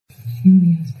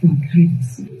Julie has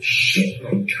bronchitis. Bullshit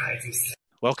bronchitis.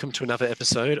 Welcome to another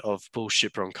episode of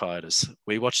Bullshit Bronchitis.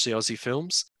 We watch the Aussie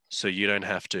films so you don't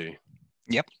have to.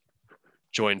 Yep.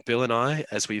 Join Bill and I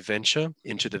as we venture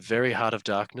into the very heart of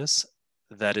darkness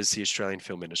that is the Australian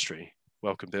film industry.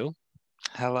 Welcome, Bill.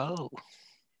 Hello.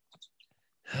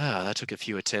 That took a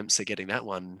few attempts at getting that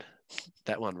one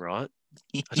right.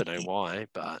 I don't know why,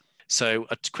 but... So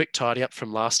a quick tidy up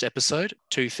from last episode.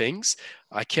 Two things.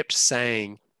 I kept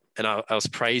saying, and I was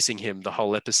praising him the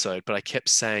whole episode, but I kept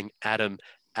saying Adam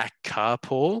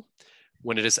Akarpor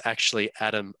when it is actually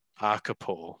Adam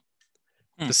Akarpor.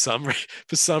 For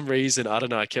some reason, I don't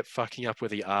know, I kept fucking up where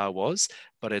the R was,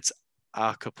 but it's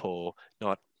Akarpor,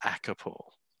 not Akarpor.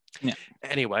 Yeah.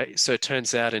 Anyway, so it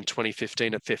turns out in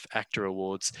 2015 at Fifth Actor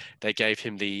Awards, they gave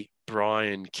him the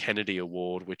Brian Kennedy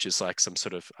Award, which is like some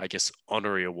sort of, I guess,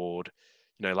 honorary award.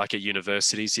 You know, like at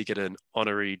universities, you get an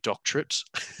honorary doctorate,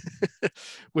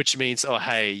 which means, oh,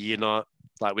 hey, you're not,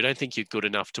 like, we don't think you're good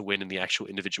enough to win in the actual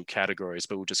individual categories,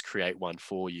 but we'll just create one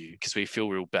for you because we feel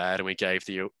real bad and we gave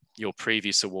your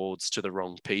previous awards to the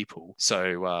wrong people.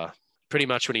 So pretty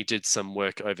much when he did some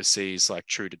work overseas, like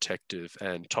True Detective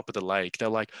and Top of the Lake, they're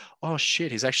like, oh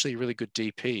shit, he's actually a really good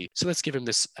DP. So let's give him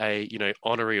this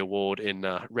honorary award in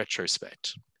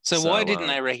retrospect. So why didn't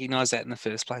they recognize that in the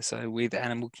first place, though, with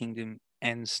Animal Kingdom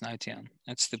and Snowtown?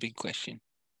 That's the big question.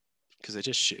 Because they're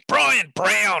just shit. Brian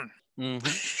Brown!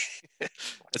 Mm-hmm.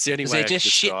 That's the only way they're just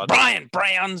shit Brian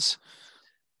Browns!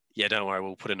 Yeah, don't worry,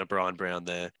 we'll put in a Brian Brown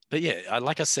there. But yeah,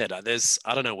 like I said, I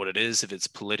don't know what it is, if it's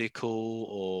political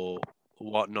or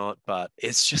whatnot, but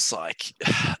it's just like,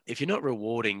 if you're not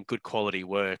rewarding good quality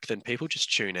work, then people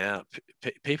just tune out.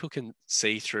 People can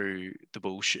see through the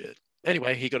bullshit.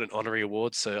 Anyway, he got an honorary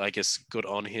award, so I guess good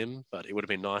on him, but it would have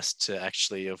been nice to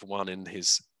actually have won in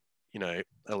his,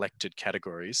 elected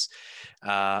categories.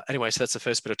 Anyway, so that's the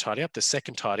first bit of tidy up. The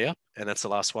second tidy up, and that's the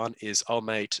last one, is old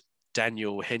mate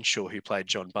Daniel Henshaw, who played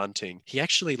John Bunting. He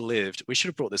actually lived, we should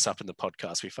have brought this up in the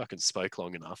podcast, we fucking spoke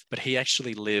long enough, but he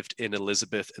actually lived in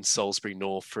Elizabeth and Salisbury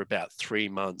North for about 3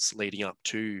 months leading up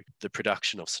to the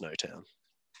production of Snowtown.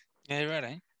 Yeah, right,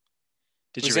 eh?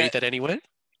 Did you read that anywhere?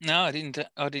 No, I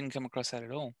didn't come across that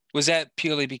at all. Was that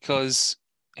purely because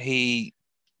he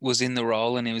was in the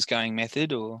role and he was going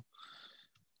method, or?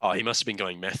 Oh, he must have been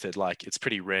going method. Like, it's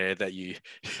pretty rare that you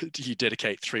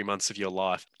dedicate 3 months of your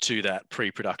life to that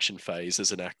pre-production phase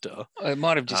as an actor. It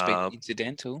might have just been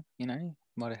incidental,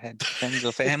 might have had friends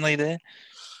or family there.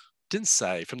 Didn't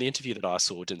say. From the interview that I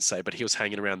saw, didn't say, but he was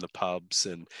hanging around the pubs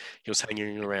and he was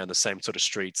hanging around the same sort of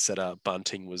streets that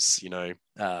Bunting was,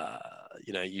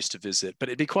 used to visit. But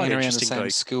it'd be quite interesting. Around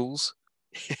the same schools.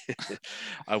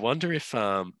 I wonder if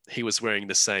he was wearing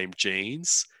the same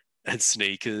jeans and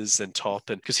sneakers and top,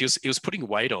 and because he was putting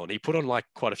weight on. He put on like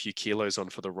quite a few kilos on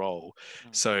for the role.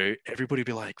 So everybody would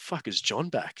be like, fuck, is John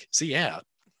back? Is he out?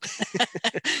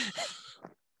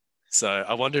 So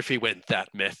I wonder if he went that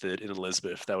method in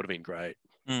Elizabeth. That would have been great.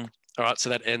 All right, so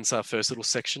that ends our first little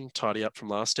section, tidy up from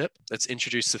last step. Let's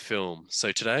introduce the film.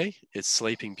 So today it's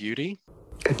Sleeping Beauty.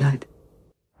 Good night.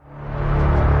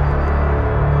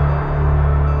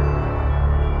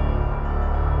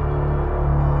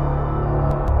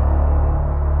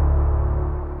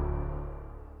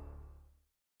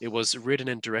 It was written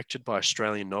and directed by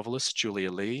Australian novelist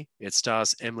Julia Lee. It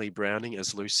stars Emily Browning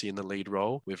as Lucy in the lead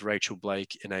role, with Rachel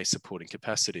Blake in a supporting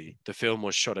capacity. The film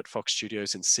was shot at Fox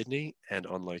Studios in Sydney and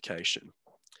on location.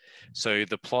 So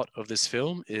the plot of this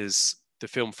film is the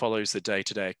film follows the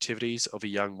day-to-day activities of a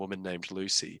young woman named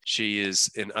Lucy. She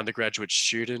is an undergraduate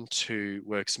student who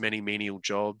works many menial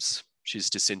jobs.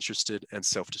 She's disinterested and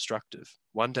self-destructive.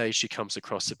 One day she comes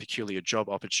across a peculiar job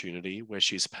opportunity where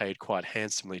she is paid quite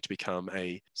handsomely to become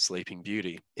a sleeping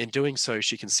beauty. In doing so,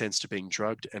 she consents to being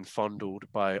drugged and fondled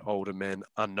by older men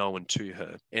unknown to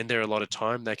her. In their allotted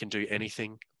time, they can do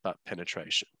anything but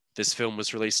penetration. This film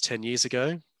was released 10 years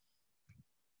ago,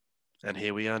 and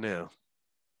here we are now.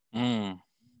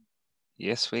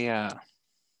 Yes, we are.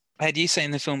 Had you seen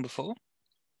the film before?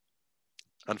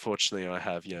 Unfortunately, I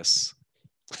have, yes.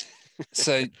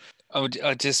 So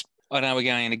I know we're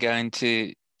going to go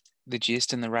into the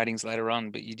gist and the ratings later on,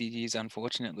 but you did use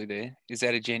unfortunately there. Is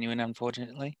that a genuine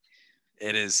unfortunately?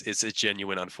 It is. It's a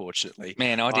genuine unfortunately.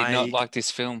 Man, I did not like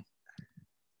this film.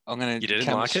 You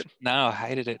didn't like it? No, I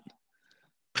hated it.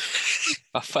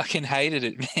 I fucking hated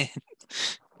it,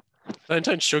 man.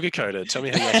 Don't sugarcoat it. Tell me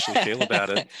how you actually feel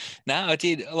about it. No, I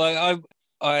did.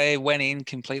 I went in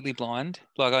completely blind.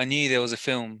 Like, I knew there was a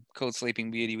film called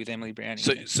Sleeping Beauty with Emily Browning.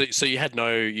 So you had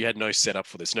no setup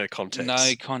for this, no context.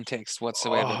 No context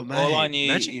whatsoever. Oh, mate, all I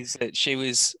knew is that she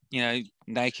was,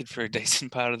 naked for a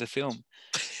decent part of the film.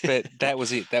 But that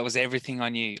was it. That was everything I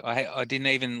knew. I didn't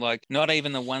even not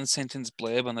even the one sentence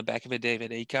blurb on the back of a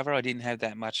DVD cover. I didn't have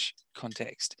that much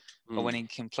context. I went in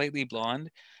completely blind,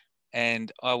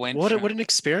 and I went What from an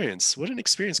experience! What an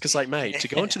experience! Because like, mate, to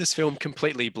go into this film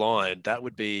completely blind, that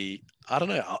would be, I don't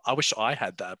know. I wish I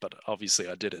had that, but obviously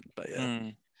I didn't. But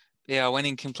yeah. Yeah, I went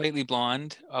in completely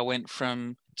blind. I went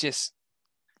from just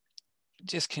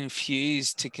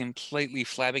confused to completely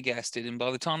flabbergasted, and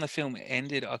by the time the film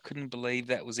ended, I couldn't believe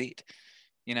that was it.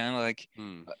 You know, like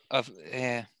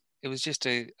it was just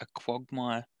a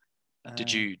quagmire.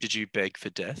 Did you beg for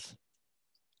death?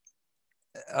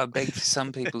 I begged for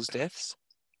some people's deaths.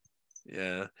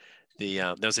 Yeah.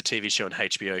 There was a TV show on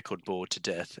HBO called Bored to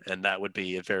Death, and that would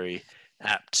be a very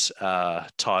apt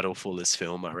title for this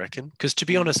film, I reckon. Because to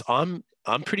be honest, I'm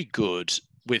pretty good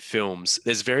with films.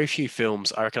 There's very few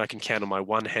films I reckon I can count on my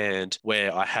one hand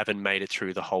where I haven't made it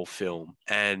through the whole film.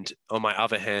 And on my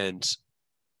other hand,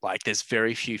 like there's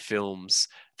very few films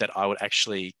that I would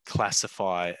actually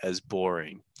classify as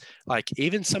boring. Like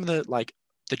even some of the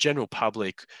general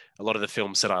public, a lot of the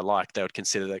films that I like, they would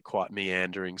consider that quite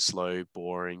meandering, slow,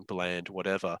 boring, bland,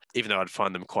 whatever, even though I'd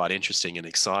find them quite interesting and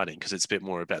exciting because it's a bit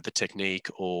more about the technique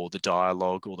or the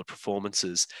dialogue or the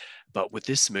performances. But with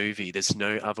this movie, there's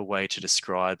no other way to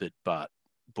describe it but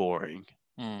boring.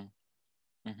 I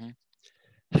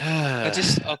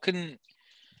couldn't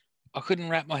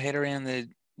wrap my head around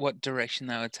what direction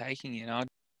they were taking. You know,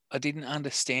 I didn't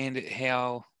understand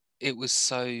how it was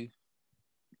so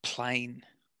plain.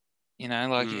 You know,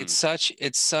 like it's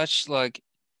such like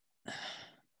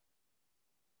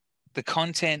the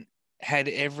content had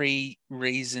every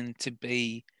reason to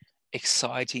be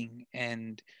exciting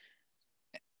and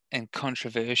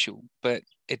controversial, but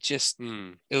it just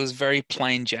it was very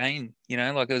plain Jane, you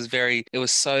know, like it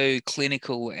was so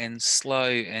clinical and slow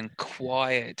and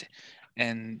quiet,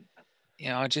 and you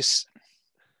know, I just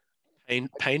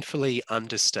painfully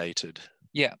understated.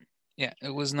 yeah,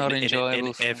 it was not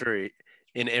enjoyable for me.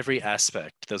 In every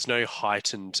aspect. There's no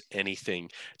heightened anything.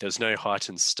 There's no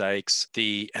heightened stakes.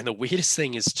 And the weirdest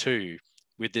thing is too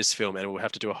with this film, and we'll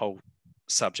have to do a whole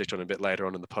subject on a bit later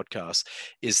on in the podcast,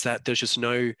 is that there's just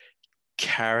no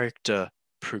character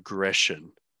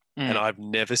progression. And I've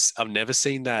never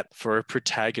seen that for a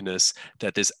protagonist,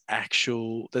 that there's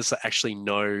actually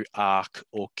no arc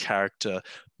or character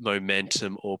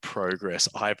momentum or progress.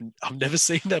 I've never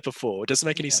seen that before. It doesn't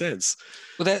make any sense.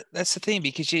 Well, that's the thing,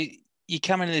 because you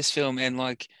come into this film and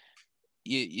like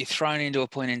you're thrown into a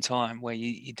point in time where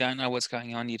you don't know what's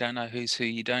going on, you don't know who's who,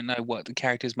 you don't know what the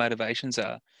characters' motivations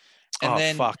are. And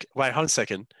then fuck. Wait, hold on a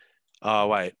second. Oh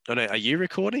wait. Oh no, are you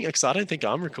recording? Because I don't think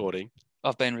I'm recording.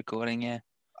 I've been recording, yeah.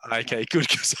 Okay, good,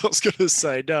 because I was going to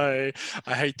say, no,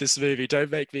 I hate this movie. Don't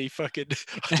make me fucking,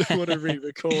 I don't want to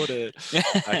re-record it.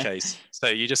 Okay, so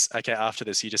after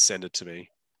this, you just send it to me.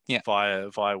 Yeah.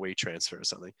 Via WeTransfer or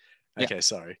something. Okay,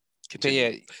 sorry.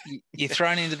 Continue. But yeah, you're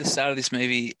thrown into the start of this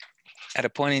movie at a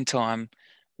point in time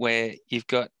where you've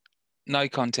got no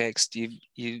context.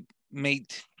 You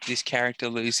meet this character,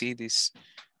 Lucy, this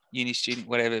uni student,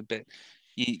 whatever, but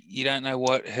you don't know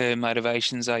what her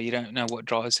motivations are. You don't know what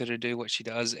drives her to do what she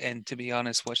does. And to be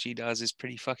honest, what she does is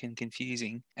pretty fucking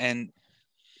confusing. And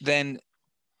then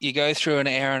you go through an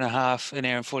hour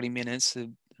and 40 minutes of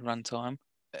runtime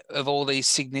of all these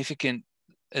significant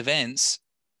events,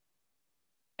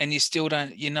 and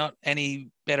you're not any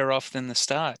better off than the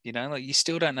start, you know, like you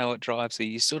still don't know what drives her.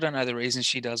 You still don't know the reason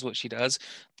she does what she does,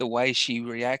 the way she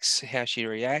reacts, how she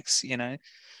reacts, you know.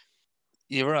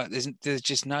 You're right. There's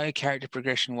just no character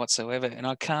progression whatsoever, and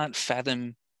I can't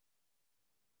fathom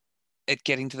it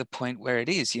getting to the point where it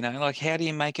is. You know, like how do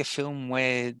you make a film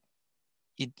where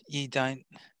you don't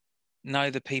know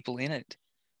the people in it?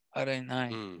 I don't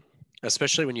know.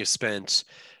 Especially when you've spent,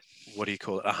 what do you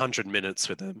call it, 100 minutes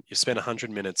with them. You spent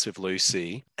 100 minutes with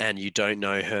Lucy, and you don't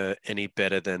know her any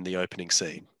better than the opening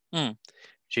scene.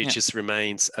 She just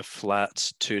remains a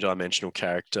flat two-dimensional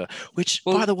character, which,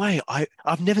 by the way,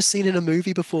 I've never seen in a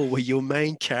movie before where your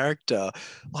main character,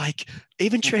 like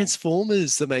even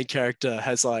Transformers, the main character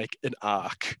has like an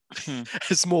arc,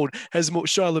 has more.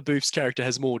 Shia LaBeouf's character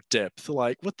has more depth.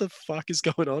 Like, what the fuck is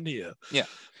going on here? Yeah,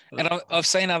 and I've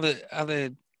seen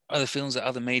other films or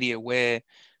other media where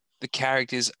the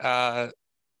characters are,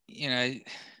 you know,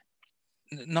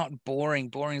 not boring.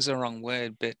 Boring is the wrong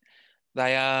word, but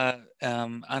they are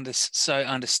so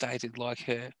understated like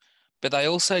her, but they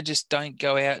also just don't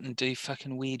go out and do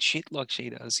fucking weird shit like she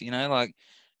does, you know, like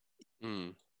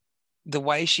the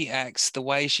way she acts, the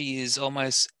way she is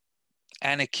almost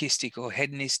anarchistic or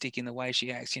hedonistic in the way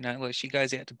she acts, you know, like she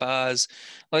goes out to bars,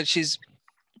 like she's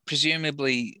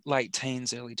presumably late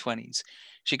teens, early 20s.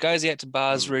 She goes out to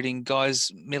bars rooting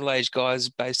guys, middle-aged guys,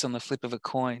 based on the flip of a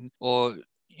coin, or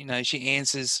she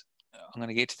answers. I'm going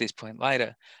to get to this point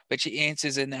later, but she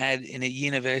answers an ad in a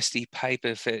university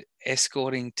paper for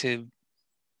escorting to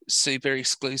super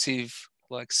exclusive,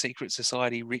 like secret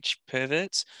society rich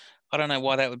perverts. I don't know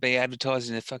why that would be advertised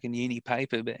in a fucking uni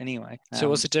paper, but anyway. So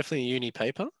was it definitely a uni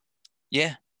paper?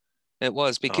 Yeah, it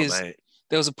was, because mate,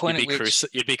 there was a point at which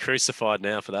you'd be crucified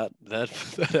now for that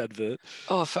advert.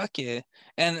 Oh, fuck yeah.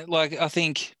 And like, I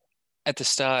think at the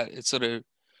start, it sort of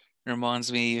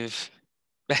reminds me of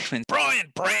back when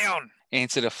Brian Brown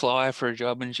answered a flyer for a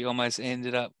job and she almost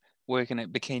ended up working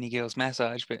at Bikini Girls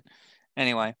Massage. But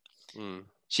anyway,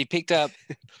 she picked up,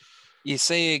 you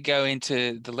see her go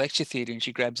into the lecture theatre and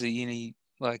she grabs a uni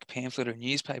like pamphlet or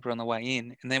newspaper on the way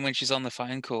in. And then when she's on the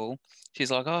phone call,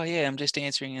 she's like, oh yeah, I'm just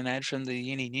answering an ad from the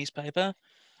uni newspaper.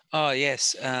 Oh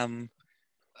yes,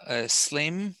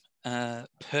 slim,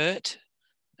 pert.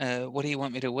 What do you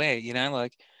want me to wear?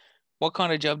 Like, what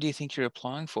kind of job do you think you're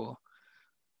applying for?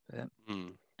 But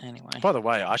anyway. By the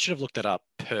way, I should have looked that up.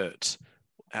 Pert.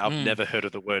 I've never heard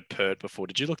of the word pert before.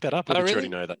 Did you look that up, or did you already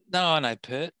know that? No, I know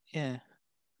pert. Yeah.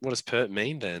 What does pert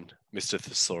mean then, Mr.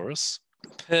 Thesaurus?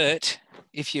 Pert,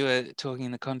 if you were talking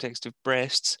in the context of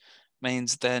breasts,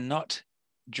 means they're not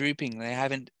drooping. They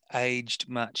haven't aged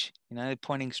much. They're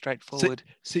pointing straight forward.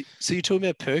 So you're talking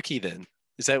about perky then?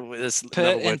 Is that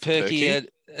pert and perky are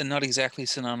not exactly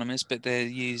synonymous, but they're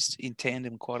used in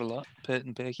tandem quite a lot. Pert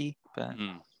and perky. But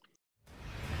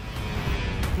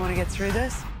want to get through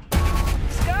this?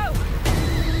 Let's go.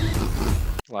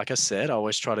 Like I said, I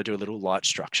always try to do a little light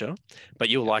structure, but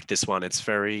you'll like this one. It's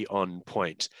very on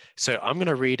point. So I'm going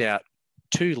to read out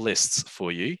 2 lists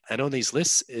for you. And on these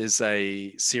lists is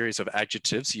a series of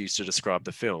adjectives used to describe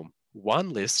the film. One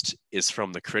list is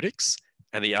from the critics,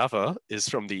 and the other is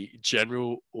from the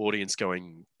general audience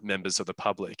going members of the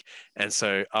public. And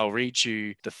so I'll read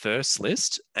you the first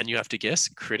list, and you have to guess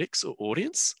critics or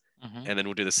audience, and then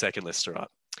we'll do the second list, all right?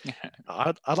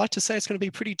 I'd like to say it's going to be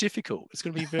pretty difficult. It's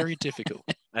going to be very difficult.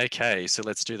 Okay, so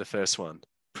let's do the first one.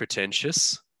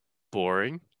 Pretentious,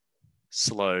 boring,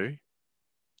 slow,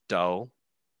 dull,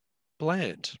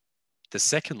 bland. The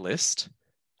second list,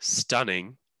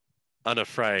 stunning,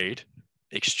 unafraid,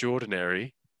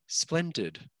 extraordinary,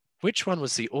 splendid. Which one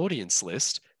was the audience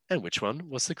list and which one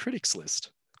was the critics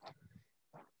list?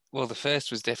 Well, the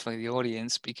first was definitely the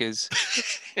audience, because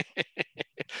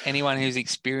anyone who's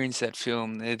experienced that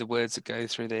film, they're the words that go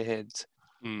through their heads.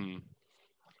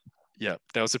 Yeah,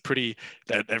 that was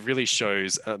that really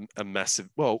shows a massive,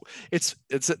 that's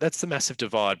the massive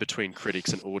divide between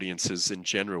critics and audiences in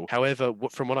general. However,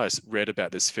 from what I read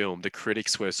about this film, the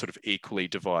critics were sort of equally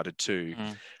divided too.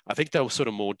 I think they were sort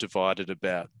of more divided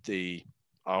about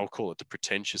I'll call it the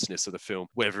pretentiousness of the film,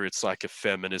 whether it's like a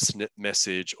feminist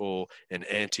message or an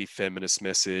anti-feminist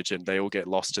message, and they all get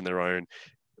lost in their own,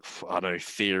 I don't know,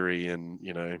 theory and,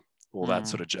 all that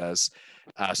sort of jazz.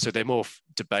 So they're more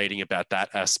debating about that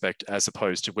aspect as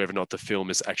opposed to whether or not the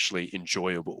film is actually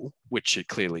enjoyable, which it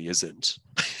clearly isn't.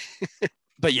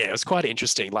 But yeah, it was quite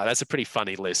interesting. Like, that's a pretty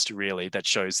funny list, really, that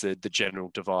shows the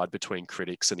general divide between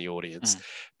critics and the audience.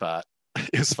 But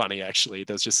it was funny, actually.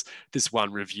 There's just this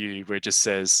one review where it just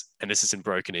says, and this is in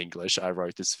broken English, I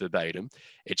wrote this verbatim.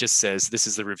 It just says, this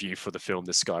is the review for the film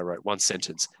this guy wrote, one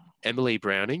sentence: Emily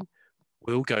Browning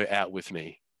will go out with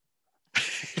me.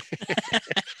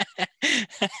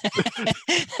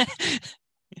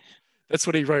 That's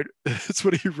what he wrote. That's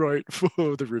what he wrote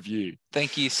for the review.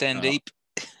 Thank you, Sandeep.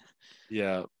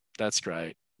 Yeah, that's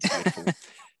great. It's beautiful.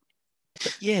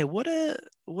 But yeah, what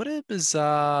a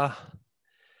bizarre.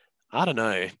 I don't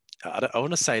know. I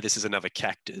want to say this is another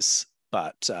Cactus,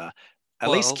 but at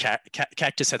least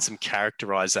Cactus had some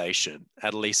characterization.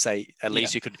 At least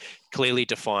you could clearly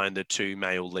define the 2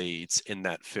 male leads in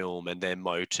that film and their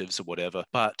motives or whatever.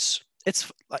 But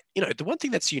it's like, the one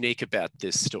thing that's unique about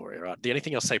this story, right? The only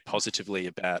thing I'll say positively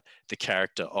about the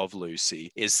character of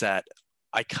Lucy is that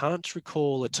I can't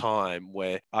recall a time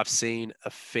where I've seen a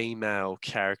female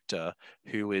character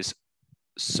who is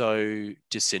so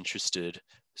disinterested,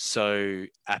 so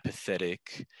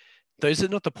apathetic. Those are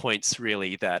not the points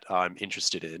really that I'm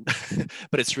interested in,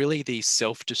 but it's really the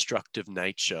self-destructive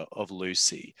nature of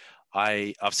Lucy.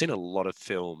 I've seen a lot of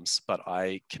films, but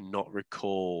I cannot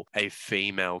recall a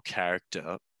female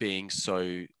character being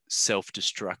so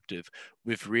self-destructive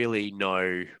with really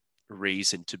no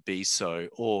reason to be so,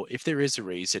 or if there is a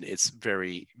reason, it's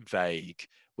very vague,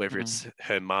 whether it's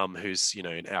her mum who's, you know,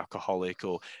 an alcoholic,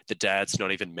 or the dad's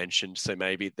not even mentioned. So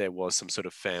maybe there was some sort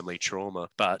of family trauma.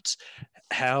 But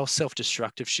how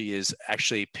self-destructive she is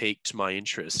actually piqued my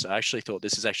interest. I actually thought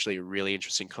this is actually a really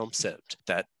interesting concept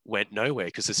that went nowhere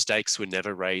because the stakes were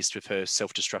never raised with her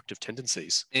self-destructive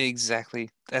tendencies.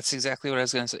 Exactly. That's exactly what I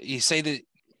was going to say. You see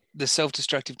the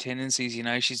self-destructive tendencies, you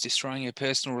know, she's destroying her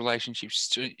personal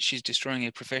relationships. She's destroying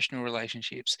her professional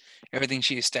relationships. Everything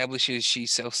she establishes, she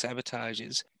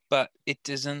self-sabotages, but it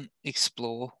doesn't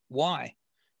explore why.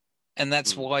 And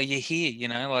that's why you're here, you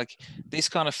know, like this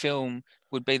kind of film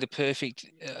would be the perfect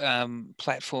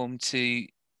platform to,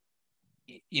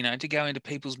 you know, to go into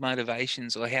people's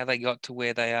motivations or how they got to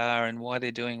where they are and why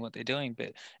they're doing what they're doing.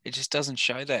 But it just doesn't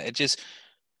show that. It just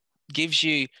gives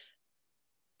you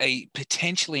a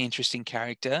potentially interesting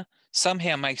character,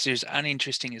 somehow makes her as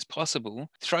uninteresting as possible,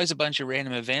 throws a bunch of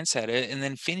random events at her, and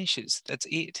then finishes. That's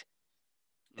it.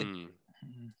 And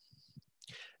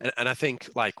I think,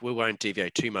 like, we won't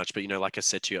deviate too much, but, you know, like I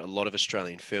said to you, a lot of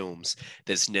Australian films,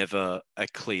 there's never a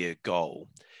clear goal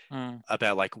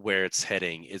about like where it's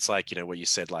heading. It's like, you know, what you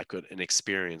said, like an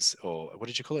experience, or what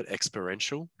did you call it?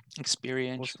 Experiential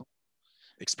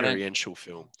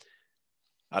film.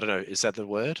 I don't know. Is that the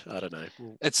word? I don't know.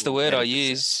 It's the word I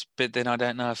use, but then I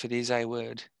don't know if it is a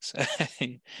word. So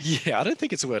yeah, I don't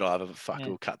think it's a word either. Fuck,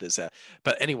 we'll cut this out.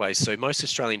 But anyway, so most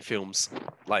Australian films,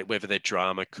 like whether they're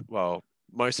drama, well,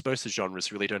 most of the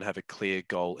genres really don't have a clear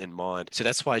goal in mind. So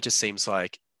that's why it just seems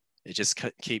like it just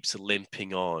keeps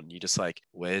limping on. You're just like,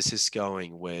 where's this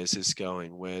going? Where's this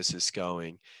going? Where's this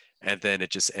going? And then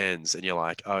it just ends, and you're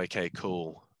like, oh, okay,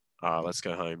 cool. All right, let's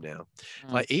go home now.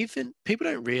 Like, even people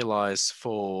don't realize,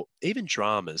 for even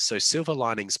dramas, so Silver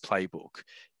Linings Playbook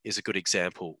is a good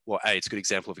example. Well, it's a good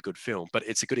example of a good film, but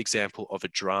it's a good example of a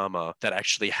drama that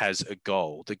actually has a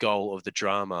goal. The goal of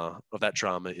that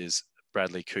drama is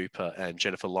Bradley Cooper and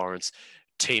Jennifer Lawrence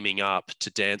teaming up to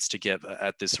dance together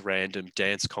at this random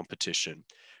dance competition,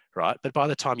 right? But by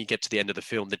the time you get to the end of the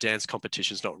film, the dance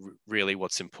competition is not really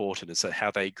what's important. It's how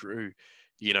they grew,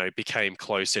 you know, became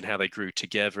close, and how they grew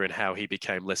together, and how he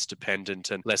became less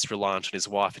dependent and less reliant on his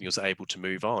wife, and he was able to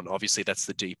move on. Obviously, that's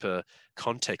the deeper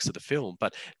context of the film.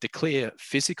 But the clear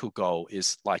physical goal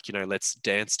is like, you know, let's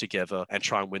dance together and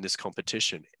try and win this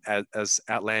competition. As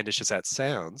outlandish as that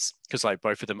sounds, because like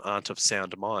both of them aren't of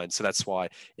sound mind. So that's why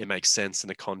it makes sense in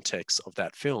the context of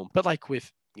that film. But like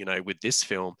with, you know, with this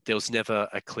film, there was never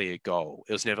a clear goal.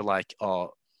 It was never like,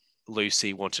 oh,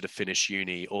 Lucy wanted to finish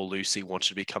uni, or Lucy wanted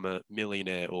to become a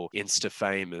millionaire or Insta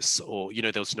famous, or, you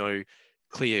know, there was no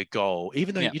clear goal,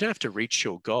 even though you don't have to reach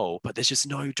your goal, but there's just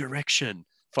no direction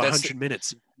for 100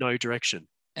 minutes, no direction.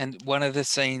 And one of the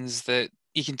scenes that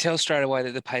you can tell straight away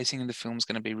that the pacing of the film is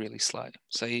going to be really slow.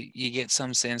 So you get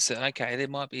some sense that, okay, there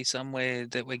might be somewhere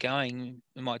that we're going.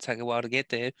 It might take a while to get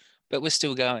there, but we're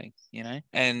still going, you know?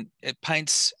 And it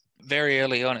paints very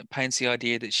early on, it paints the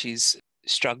idea that she's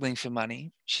struggling for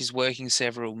money. She's working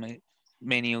several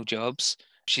menial jobs.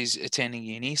 She's attending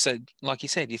uni. So like you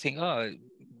said, you think, oh,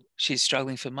 she's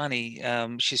struggling for money.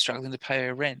 She's struggling to pay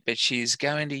her rent, but she's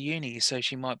going to uni, so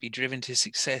she might be driven to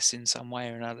success in some way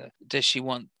or another. Does she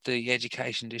want the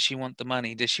education? Does she want the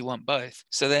money? Does she want both?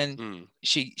 So then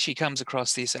she comes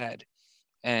across this ad,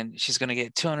 and she's going to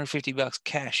get $250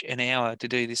 cash an hour to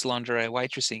do this lingerie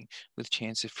waitressing with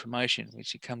chance of promotion, which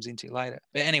she comes into later.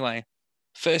 But anyway,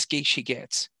 first gig she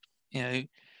gets, you know,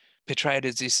 portrayed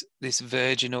as this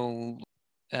virginal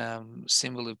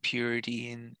symbol of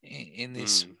purity in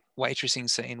this waitressing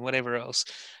scene, whatever else.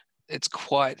 It's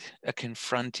quite a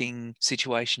confronting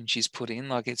situation she's put in.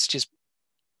 Like, it's just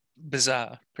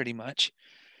bizarre, pretty much,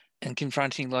 and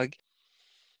confronting. Like,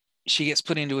 she gets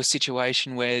put into a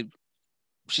situation where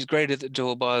she's greeted at the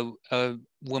door by a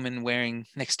woman wearing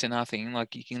next to nothing.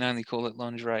 Like, you can only call it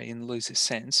lingerie in the loosest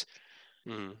sense.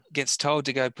 Gets told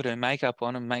to go put her makeup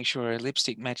on and make sure her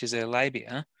lipstick matches her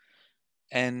labia,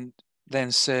 and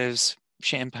then serves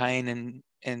champagne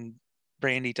and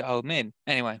brandy to old men.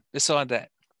 Anyway, beside that,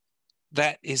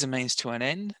 that is a means to an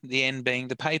end. The end being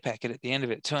the pay packet at the end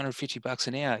of it, $250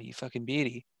 an hour, you fucking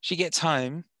beauty. She gets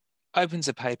home, opens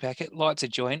a pay packet, lights a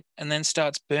joint, and then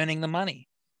starts burning the money.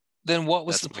 Then what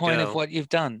was the point of what you've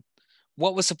done?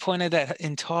 What was the point of that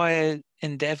entire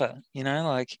endeavor? You know,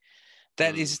 like,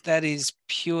 that is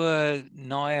pure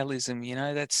nihilism. You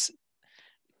know, that's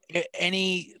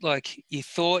like, you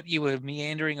thought you were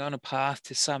meandering on a path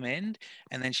to some end,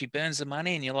 and then she burns the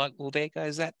money, and you're like, well, there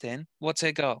goes that then. What's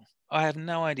her goal? I have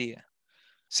no idea.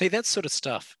 See, that sort of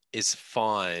stuff is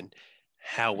fine.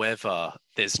 However,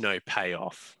 there's no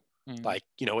payoff. Like,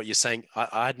 you know what you're saying?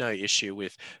 I had no issue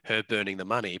with her burning the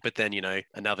money, but then, you know,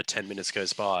 another 10 minutes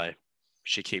goes by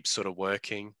She keeps sort of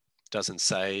working, doesn't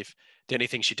save. The only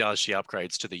thing she does, she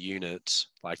upgrades to the unit,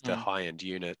 like the high-end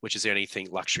unit, which is the only thing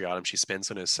luxury item she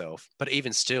spends on herself. But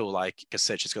even still, like I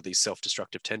said, she's got these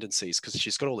self-destructive tendencies because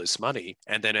she's got all this money,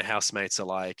 and then her housemates are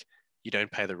like, "You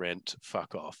don't pay the rent,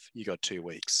 fuck off. You got 2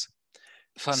 weeks."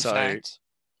 Fun fact,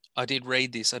 I did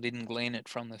read this. I didn't glean it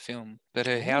from the film, but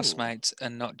her housemates are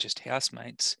not just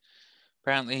housemates.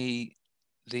 Apparently,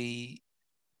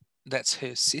 that's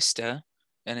her sister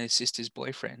and her sister's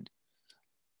boyfriend.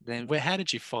 Then how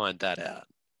did you find that out?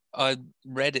 I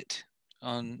read it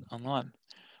online,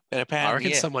 but I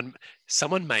apparently, reckon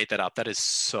someone made that up. That is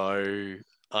so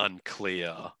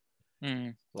unclear.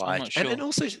 I'm Like, not sure. and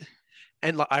also,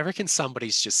 and like, I reckon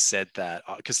somebody's just said that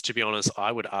because, to be honest,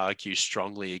 I would argue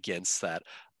strongly against that,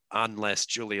 unless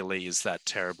Julia Lee is that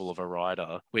terrible of a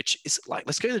writer. Which is like,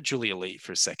 let's go to Julia Lee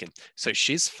for a second. So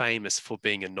she's famous for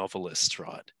being a novelist,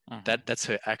 right? That's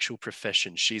her actual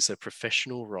profession. She's a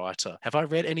professional writer. Have I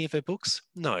read any of her books?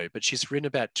 No, but she's written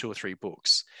about 2 or 3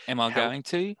 books. Am I going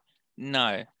to?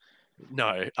 No.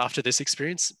 No, after this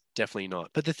experience, definitely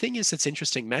not. But the thing is, it's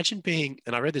interesting. Imagine being,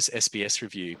 and I read this SBS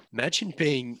review, imagine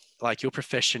being like your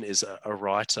profession is a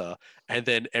writer, and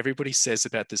then everybody says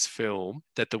about this film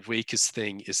that the weakest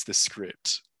thing is the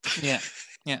script. Yeah.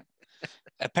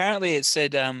 Apparently it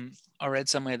said, I read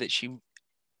somewhere that she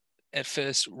at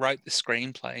first wrote the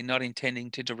screenplay, not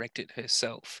intending to direct it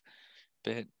herself.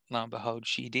 But lo and behold,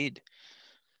 she did.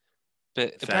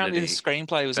 But apparently the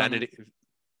screenplay was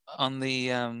on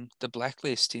the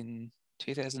blacklist in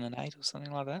 2008 or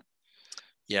something like that.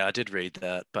 Yeah, I did read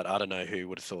that, but I don't know who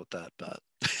would have thought that. But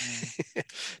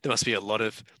there must be a lot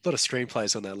of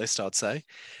screenplays on that list, I'd say.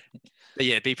 But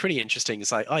yeah, it'd be pretty interesting.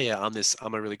 It's like, oh yeah,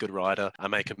 I'm a really good writer. I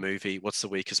make a movie. What's the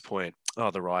weakest point? Oh,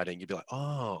 the writing. You'd be like,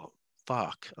 oh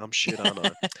fuck, I'm shit,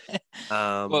 aren't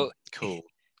I? Well, cool.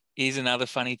 Here's another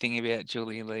funny thing about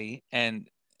Julia Lee, and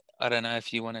I don't know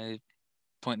if you want to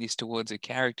point this towards a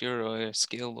character or a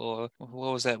skill, or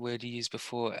what was that word you used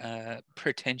before?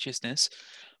 Pretentiousness.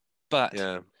 But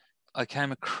yeah. I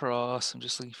came across, I'm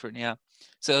just looking for it now.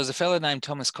 So there was a fellow named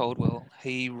Thomas Caldwell.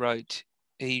 He runs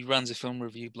a film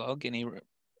review blog, and he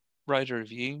wrote a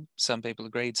review. Some people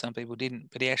agreed, some people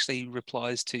didn't, but he actually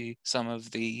replies to some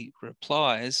of the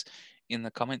replies in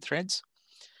the comment threads.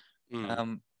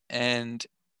 And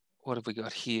what have we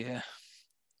got here?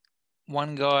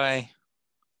 One guy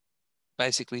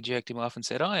basically jerked him off and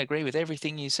said, I agree with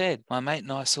everything you said. My mate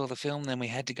and I saw the film, then we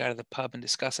had to go to the pub and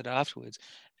discuss it afterwards.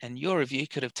 And your review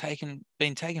could have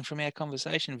been taken from our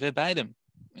conversation verbatim.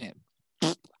 Yeah,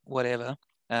 whatever.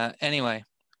 Anyway,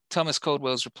 Thomas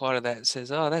Caldwell's reply to that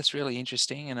says, oh, that's really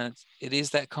interesting. And it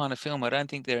is that kind of film. I don't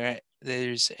think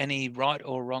there's any right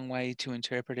or wrong way to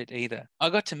interpret it either. I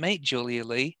got to meet Julia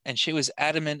Lee, and she was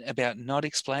adamant about not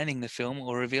explaining the film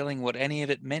or revealing what any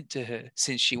of it meant to her,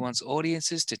 since she wants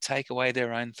audiences to take away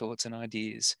their own thoughts and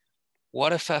ideas.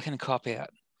 What a fucking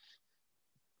cop-out.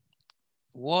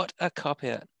 What a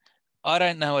cop-out. I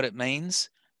don't know what it means,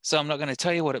 so I'm not going to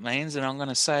tell you what it means, and I'm going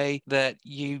to say that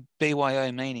you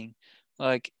BYO meaning.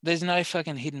 Like, there's no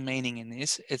fucking hidden meaning in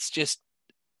this. It's just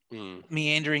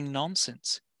meandering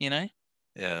nonsense, you know?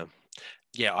 Yeah.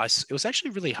 Yeah, it was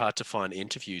actually really hard to find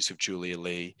interviews with Julia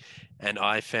Lee. And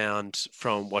I found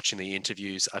from watching the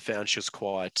interviews, she was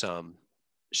quite,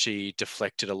 she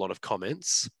deflected a lot of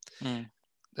comments. There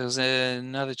was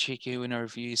another chick who in a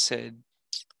review said,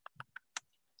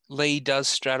 Lee does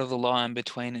straddle the line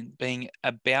between being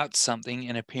about something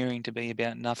and appearing to be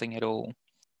about nothing at all.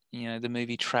 You know, the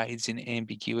movie trades in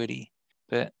ambiguity.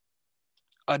 But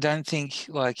I don't think,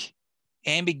 like,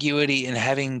 ambiguity and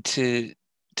having to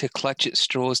clutch at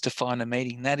straws to find a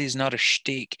meaning, that is not a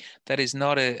shtick. That is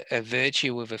not a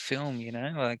virtue of a film, you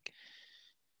know? Like,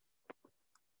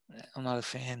 I'm not a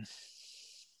fan.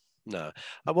 No.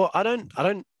 Well, I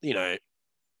don't, you know,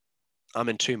 I'm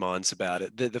in 2 minds about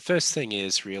it. The first thing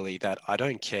is really that I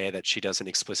don't care that she doesn't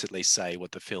explicitly say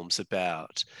what the film's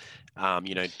about.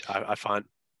 You know, I find,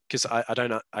 because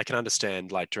I can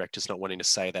understand like directors not wanting to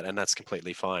say that, and that's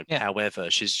completely fine. Yeah. However,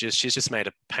 she's just made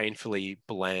a painfully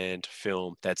bland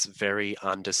film that's very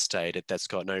understated, that's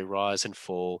got no rise and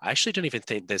fall. I actually don't even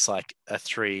think there's like a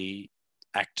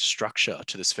 3-act structure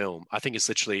to this film. I think it's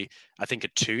literally, a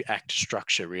 2-act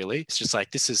structure, really. It's just like,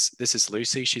 this is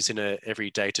Lucy. She's in her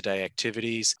every day-to-day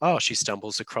activities. Oh, she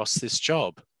stumbles across this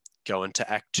job. Go into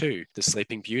Act 2, the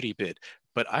Sleeping Beauty bit.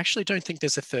 But I actually don't think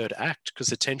there's a 3rd act, because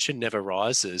the tension never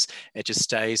rises. It just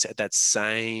stays at that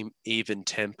same even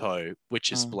tempo,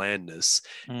 which is blandness.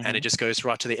 And it just goes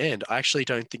right to the end. I actually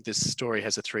don't think this story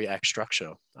has a 3-act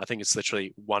structure. I think it's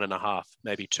literally 1.5,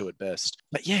 maybe 2 at best.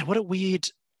 But yeah, what a weird...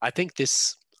 I think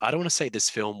this I don't want to say this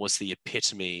film was the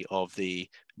epitome of the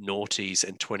noughties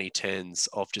and 2010s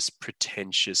of just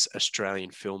pretentious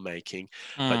Australian filmmaking,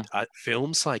 but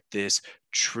films like this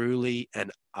truly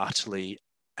and utterly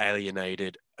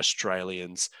alienated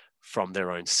Australians from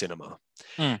their own cinema.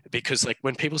 Because like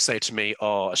when people say to me,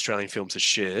 oh, Australian films are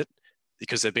shit,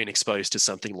 because they've been exposed to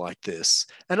something like this.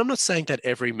 And I'm not saying that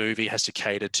every movie has to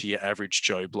cater to your average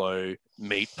Joe Blow,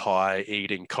 meat pie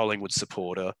eating Collingwood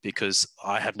supporter, because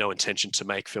I have no intention to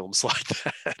make films like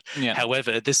that. Yeah.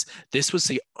 However, this was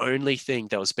the only thing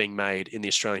that was being made in the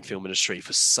Australian film industry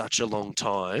for such a long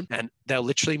time. And they're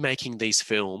literally making these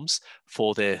films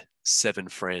for their 7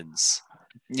 friends.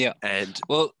 Yeah. And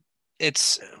well,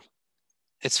 it's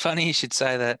funny you should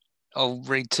say that. I'll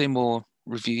read 2 more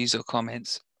reviews or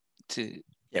comments. We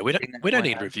don't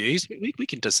need reviews. We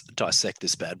can just dissect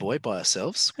this bad boy by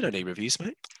ourselves. We don't need reviews,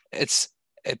 mate.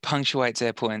 It punctuates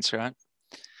our points, right?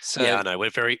 So yeah, I know we're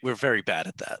very bad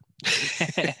at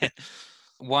that.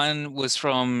 One was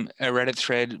from a Reddit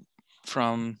thread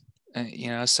from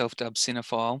a self-dubbed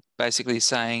cinephile, basically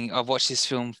saying, I've watched this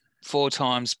film 4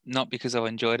 times, not because I've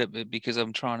enjoyed it, but because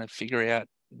I'm trying to figure out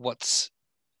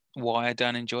why I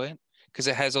don't enjoy it. Because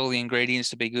it has all the ingredients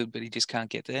to be good, but he just can't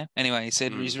get there. Anyway, he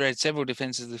said he's read several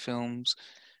defenses of the films,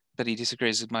 but he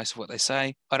disagrees with most of what they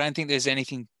say. I don't think there's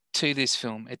anything to this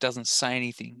film. It doesn't say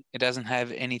anything. It doesn't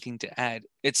have anything to add.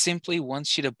 It simply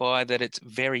wants you to buy that it's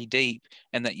very deep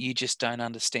and that you just don't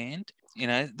understand.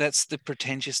 That's the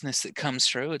pretentiousness that comes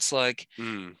through. It's like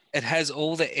it has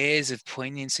all the airs of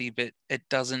poignancy, but it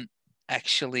doesn't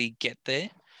actually get there.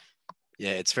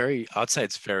 Yeah, I'd say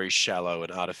it's very shallow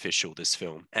and artificial, this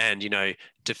film. And,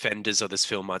 defenders of this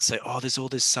film might say, oh, there's all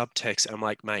this subtext. I'm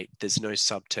like, mate, there's no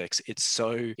subtext.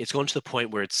 It's gone to the point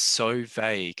where it's so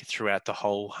vague throughout the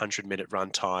whole 100-minute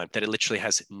runtime that it literally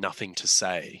has nothing to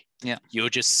say. Yeah. You're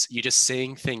just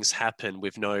seeing things happen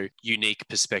with no unique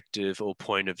perspective or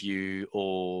point of view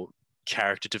or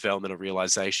character development or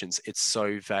realizations. It's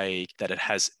so vague that it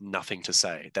has nothing to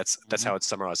say. That's how I'd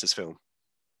summarize this film.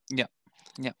 Yeah.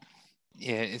 Yeah.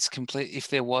 Yeah, it's complete. If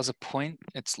there was a point,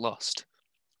 it's lost.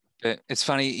 But it's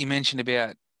funny, you mentioned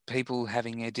about people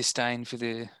having a disdain for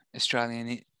the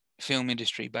Australian film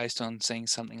industry based on seeing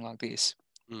something like this.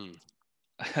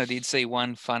 I did see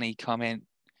one funny comment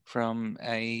from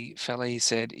a fella. He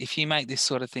said, if you make this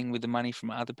sort of thing with the money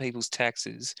from other people's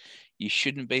taxes, you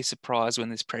shouldn't be surprised when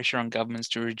there's pressure on governments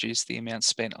to reduce the amount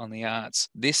spent on the arts.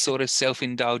 This sort of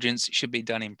self-indulgence should be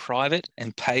done in private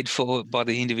and paid for by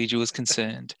the individuals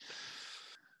concerned.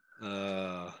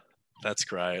 That's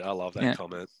great. I love that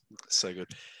comment. So good.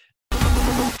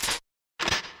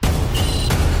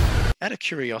 Out of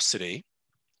curiosity,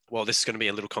 well, this is going to be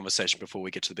a little conversation before we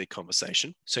get to the big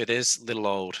conversation. So there's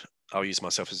I'll use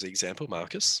myself as the example,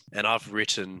 Marcus, and I've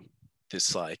written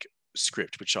this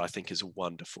script, which I think is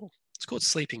wonderful. It's called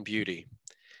Sleeping Beauty.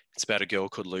 It's about a girl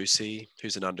called Lucy,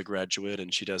 who's an undergraduate,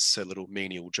 and she does her little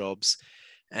menial jobs.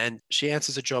 And she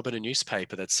answers a job in a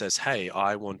newspaper that says, hey,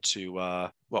 I want to,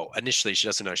 initially she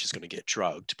doesn't know she's going to get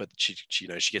drugged, but she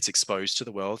gets exposed to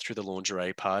the world through the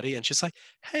lingerie party. And she's like,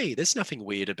 hey, there's nothing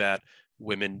weird about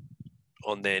women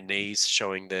on their knees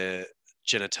showing their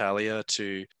genitalia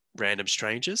to random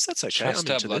strangers. That's okay. Trussed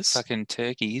I'm up into like this. fucking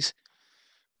turkeys.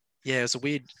 Yeah, it was a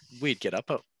weird get up,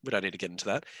 but we don't need to get into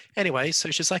that. Anyway, so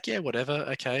she's like, yeah, whatever.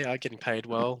 Okay, I'm getting paid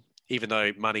well, even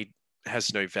though money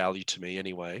has no value to me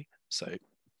anyway. So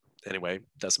anyway,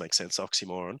 does make sense,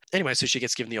 oxymoron. Anyway, so she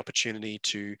gets given the opportunity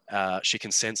to, she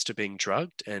consents to being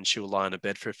drugged, and she'll lie in a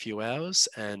bed for a few hours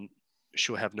and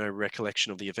she'll have no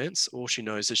recollection of the events. All she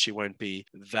knows is she won't be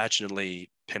vaginally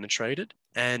penetrated.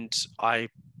 And I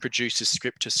produced a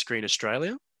script to Screen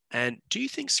Australia. And do you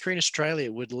think Screen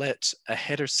Australia would let a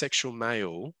heterosexual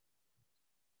male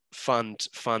fund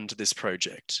this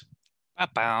project?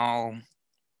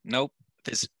 Nope.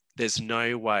 There's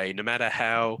no way, no matter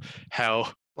how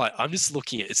I'm just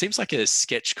looking at it. It seems like a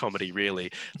sketch comedy,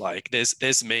 really. Like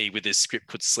there's me with this script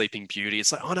called Sleeping Beauty.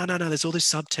 It's like, oh no, there's all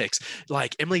this subtext.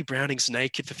 Like Emily Browning's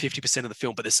naked for 50% of the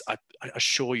film, but I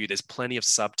assure you, there's plenty of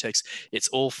subtext. It's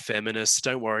all feminist.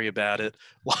 Don't worry about it.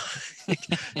 Like,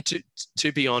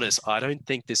 to be honest, I don't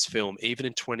think this film, even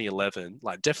in 2011,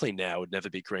 like definitely now, would never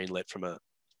be greenlit from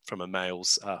a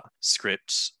male's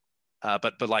script.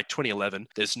 But like 2011,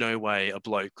 there's no way a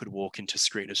bloke could walk into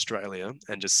Screen Australia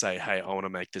and just say, hey, I want to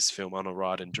make this film, I want to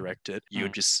write and direct it. You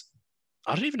would just,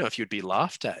 I don't even know if you'd be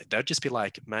laughed at. They'd just be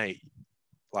like, mate,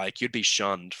 like you'd be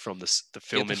shunned from the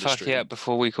film industry. Get the fuck out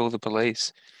before we call the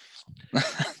police.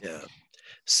 Yeah.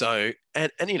 So,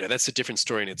 and that's a different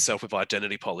story in itself with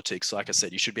identity politics. Like I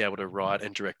said, you should be able to write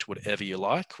and direct whatever you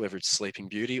like, whether it's Sleeping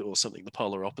Beauty or something the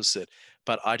polar opposite.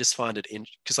 But I just find it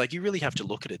because like you really have to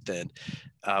look at it then,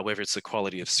 whether it's the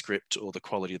quality of script or the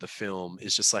quality of the film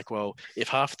is just like, well, if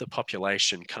half the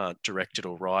population can't direct it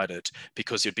or write it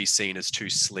because you'd be seen as too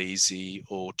sleazy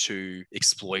or too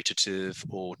exploitative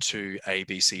or too A,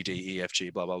 B, C, D, E, F, G,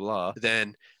 blah, blah, blah,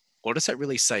 then what does that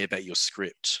really say about your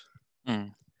script?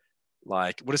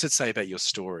 Like, what does it say about your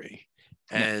story?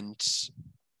 And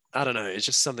I don't know, it's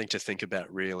just something to think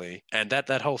about, really. And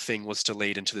that whole thing was to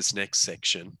lead into this next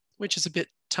section, which is a bit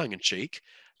tongue-in-cheek.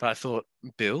 But I thought,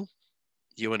 Bill,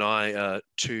 you and I are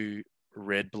two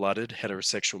red-blooded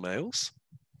heterosexual males,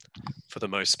 for the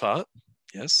most part.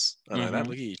 Yes, I know that.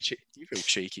 Look at you, you're real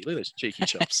cheeky. Look at those cheeky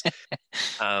chops.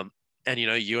 And,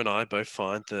 you and I both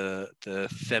find the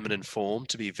feminine form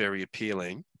to be very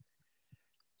appealing.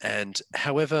 And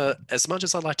however, as much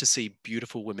as I'd like to see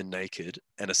beautiful women naked,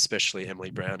 and especially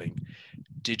Emily Browning,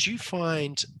 did you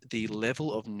find the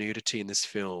level of nudity in this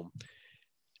film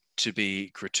to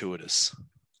be gratuitous?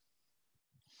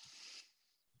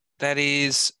 That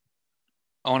is,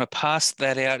 I want to pass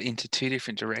that out into two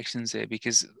different directions there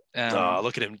because...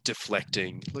 look at him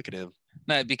deflecting. Look at him.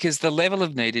 No, because the level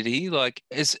of nudity, like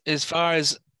as far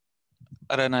as,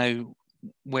 I don't know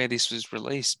where this was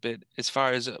released, but as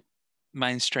far as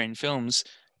mainstream films,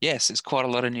 yes, there's quite a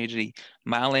lot of nudity,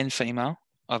 male and female.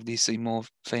 Obviously more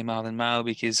female than male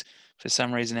because for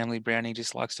some reason Emily Browning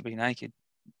just likes to be naked.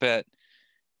 But,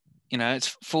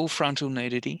 it's full frontal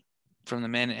nudity from the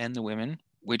men and the women,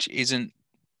 which you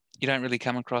don't really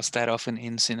come across that often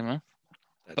in cinema.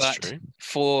 That's true.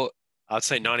 I'd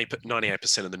say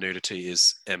 98% of the nudity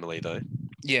is Emily, though.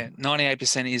 Yeah,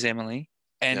 98% is Emily,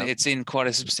 and it's in quite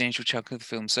a substantial chunk of the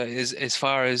film. So as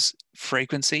far as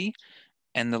frequency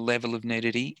and the level of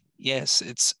nudity, yes,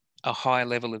 it's a high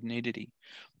level of nudity.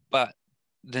 But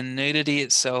the nudity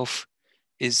itself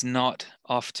is not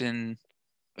often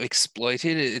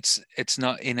exploited. It's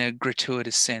not in a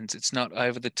gratuitous sense. It's not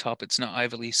over the top. It's not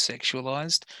overly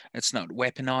sexualized. It's not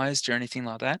weaponized or anything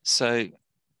like that. So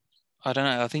I don't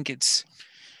know. I think it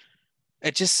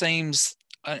just seems,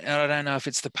 I don't know if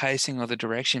it's the pacing or the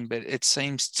direction, but it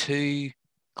seems too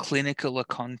clinical a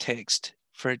context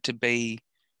for it to be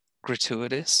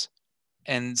gratuitous.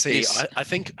 And see, I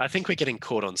think we're getting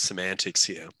caught on semantics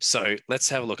here. So let's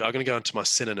have a look. I'm going to go into my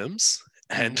synonyms.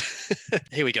 And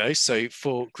here we go. So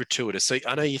for gratuitous, so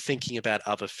I know you're thinking about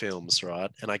other films, right?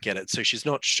 And I get it. So she's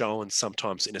not shown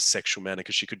sometimes in a sexual manner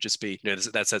because she could just be,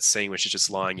 that's that scene where she's just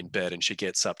lying in bed and she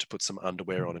gets up to put some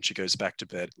underwear on and she goes back to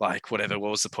bed. Like whatever,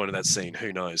 what was the point of that scene?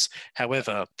 Who knows?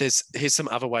 However, here's some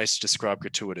other ways to describe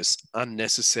gratuitous: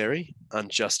 unnecessary,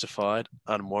 unjustified,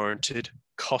 unwarranted,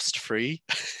 cost-free.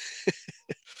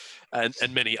 And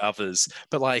many others.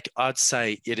 But like, I'd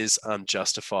say it is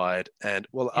unjustified. And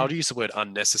I'll use the word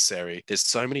unnecessary. There's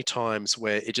so many times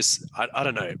where it just, I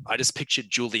don't know. I just pictured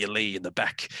Julia Lee in the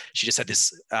back. She just had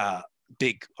this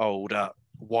big old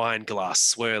wine glass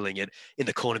swirling it in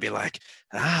the corner, be like,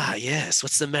 yes,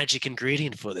 what's the magic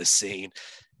ingredient for this scene?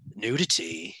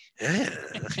 Nudity. Yeah.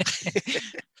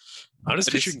 I'm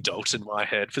just picturing Dalton in my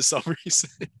head for some reason.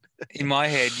 In my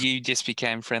head, you just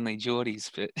became Friendly Geordies,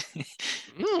 but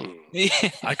yeah.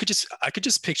 I could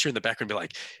just picture in the background, be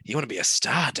like, "You want to be a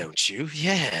star, don't you?"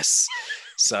 Yes.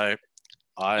 So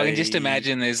I can just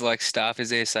imagine there's like staffers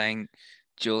there saying,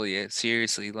 "Julia,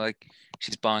 seriously, like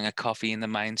she's buying a coffee in the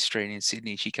main street in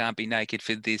Sydney. She can't be naked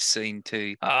for this scene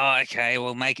too." Oh, okay,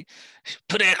 well,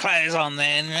 put her clothes on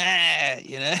then.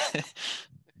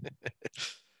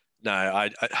 No,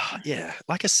 yeah,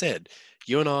 like I said,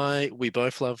 you and I, we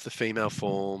both love the female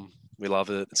form. We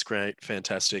love it. It's great,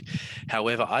 fantastic.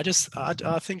 However, I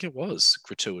think it was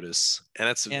gratuitous, and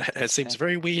it seems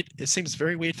very weird. It seems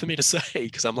very weird for me to say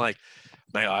because I'm like,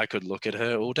 mate, I could look at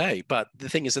her all day. But the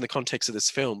thing is, in the context of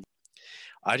this film,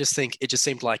 I just think it just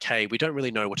seemed like, hey, we don't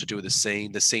really know what to do with the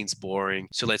scene. The scene's boring,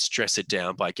 so let's dress it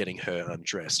down by getting her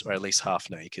undressed or at least half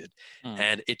naked.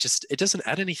 And it doesn't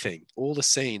add anything. All the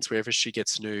scenes wherever she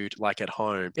gets nude, like at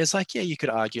home, it's like, yeah, you could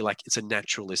argue like it's a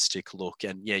naturalistic look.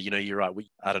 And yeah, you're right.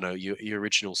 I don't know, your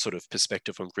original sort of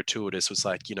perspective on gratuitous was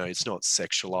like, it's not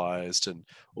sexualized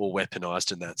or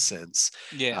weaponized in that sense.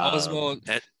 Yeah, I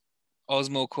was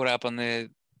more caught up on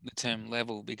the term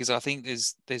level because I think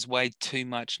there's way too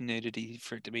much nudity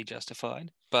for it to be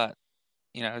justified. But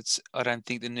I don't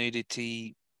think the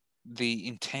nudity, the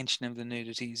intention of the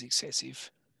nudity is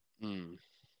excessive.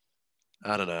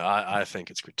 I don't know. I think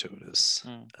it's gratuitous.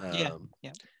 Yeah.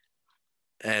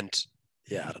 And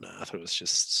yeah, I don't know. I thought it was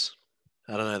just,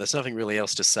 I don't know. There's nothing really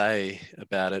else to say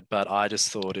about it, but I just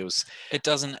thought it was. It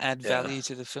doesn't add Yeah. value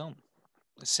to the film.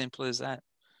 As simple as that.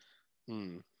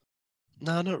 No,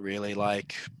 not really.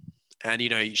 Like, and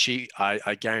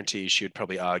I guarantee she would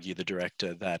probably argue the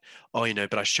director that, oh,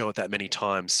 but I show it that many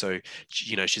times, so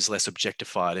she's less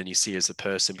objectified, and you see her as a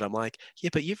person. But I'm like, yeah,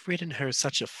 but you've written her as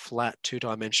such a flat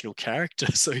two-dimensional character.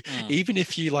 So even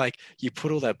if you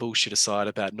put all that bullshit aside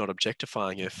about not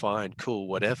objectifying her, fine, cool,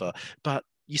 whatever. But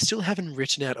you still haven't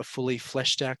written out a fully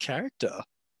fleshed out character.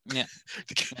 Yeah.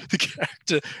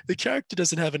 The character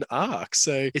doesn't have an arc,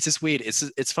 so it's just weird.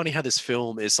 It's funny how this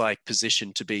film is like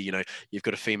positioned to be, you've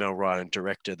got a female writer and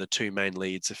director, the two main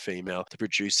leads are female, the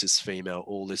producer's female,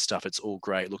 all this stuff. It's all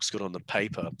great, looks good on the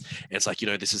paper, and it's like,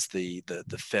 this is the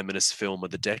feminist film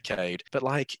of the decade, but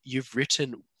like, you've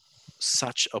written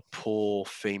such a poor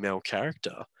female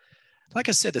character. Like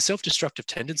I said, the self-destructive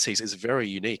tendencies is very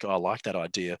unique. I like that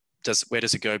idea. Where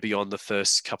does it go beyond the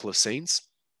first couple of scenes?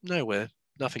 Nowhere.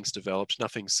 Nothing's developed,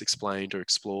 nothing's explained or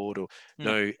explored, or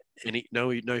no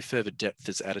further depth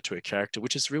is added to a character,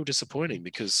 which is real disappointing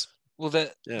because. Well,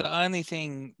 the only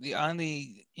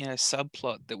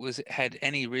subplot that had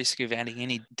any risk of adding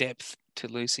any depth to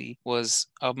Lucy was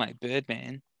 "I've made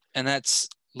Birdman," and that's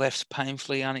left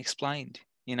painfully unexplained.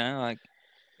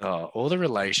 All the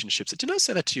relationships. Didn't I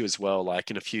say that to you as well?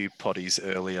 Like in a few potties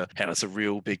earlier, how it's a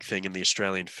real big thing in the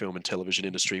Australian film and television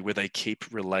industry where they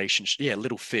keep relationships. Yeah,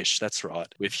 Little Fish, that's right.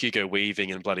 With Hugo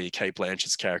Weaving and bloody Kate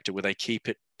Blanchett's character, where they keep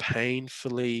it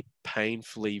painfully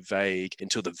vague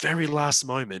until the very last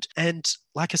moment. And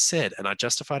like I said, and I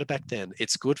justified it back then,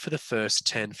 it's good for the first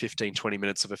 10, 15, 20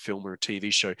 minutes of a film or a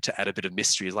TV show to add a bit of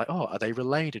mystery. Like, oh, are they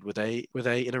related? Were they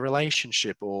in a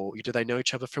relationship, or do they know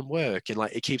each other from work? And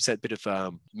like, it keeps that bit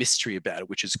of mystery about it,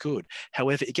 which is good.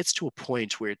 However, it gets to a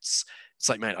point where it's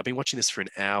like, mate, I've been watching this for an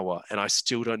hour and I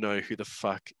still don't know who the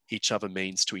fuck each other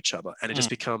means to each other. And it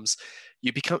just becomes,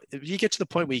 you get to the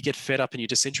point where you get fed up and you're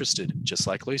disinterested, just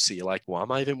like Lucy. You're like, why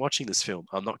am I even watching this film?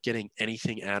 I'm not getting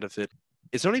anything out of it.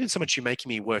 It's not even so much you making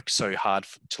me work so hard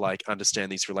to like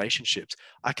understand these relationships.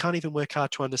 I can't even work hard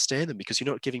to understand them because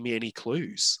you're not giving me any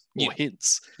clues or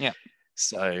hints. Yeah.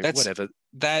 So whatever.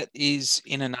 That is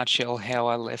in a nutshell how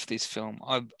I left this film.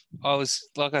 I was,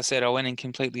 like I said, I went in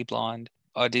completely blind.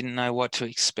 I didn't know what to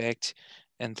expect,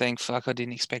 and thank fuck I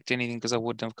didn't expect anything because I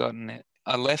wouldn't have gotten it.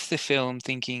 I left the film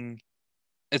thinking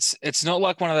it's not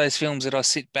like one of those films that I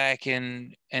sit back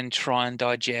and try and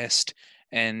digest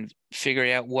and figure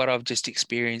out what I've just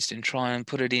experienced and try and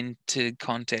put it into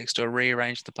context or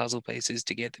rearrange the puzzle pieces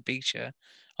to get the picture.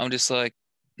 I'm just like,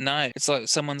 no, it's like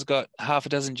someone's got half a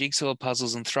dozen jigsaw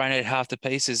puzzles and thrown out half the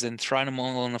pieces and thrown them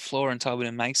all on the floor and told me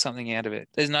to make something out of it.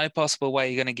 There's no possible way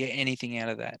you're going to get anything out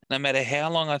of that. No matter how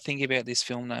long I think about this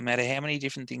film, no matter how many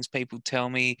different things people tell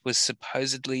me was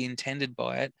supposedly intended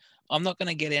by it, I'm not going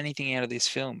to get anything out of this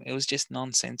film. It was just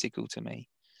nonsensical to me.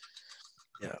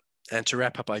 Yeah. And to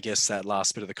wrap up, I guess, that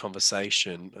last bit of the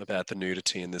conversation about the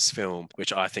nudity in this film,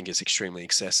 which I think is extremely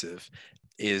excessive,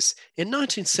 is in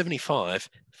 1975,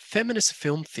 feminist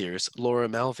film theorist Laura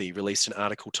Mulvey released an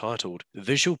article titled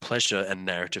Visual Pleasure and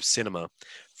Narrative Cinema.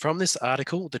 From this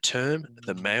article, the term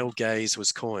the male gaze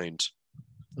was coined.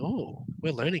 Oh,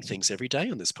 we're learning things every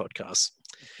day on this podcast.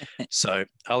 So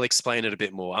I'll explain it a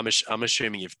bit more. I'm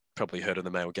assuming you've probably heard of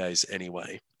the male gaze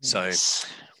anyway. Yes. So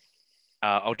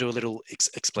I'll do a little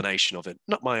explanation of it.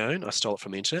 Not my own, I stole it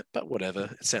from the internet, but whatever,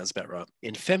 it sounds about right.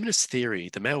 In feminist theory,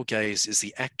 the male gaze is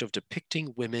the act of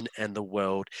depicting women and the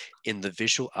world in the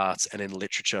visual arts and in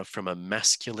literature from a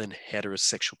masculine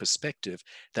heterosexual perspective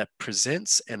that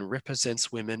presents and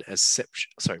represents women as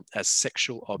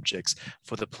sexual objects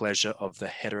for the pleasure of the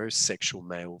heterosexual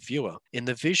male viewer. In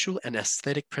the visual and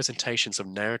aesthetic presentations of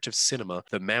narrative cinema,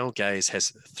 the male gaze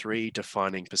has three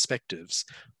defining perspectives.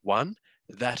 One,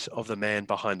 that of the man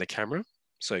behind the camera,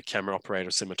 so camera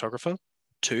operator, cinematographer.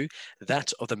 Two,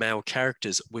 that of the male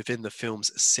characters within the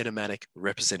film's cinematic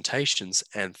representations.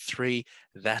 And three,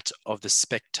 that of the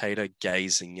spectator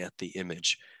gazing at the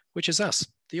image, which is us,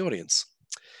 the audience.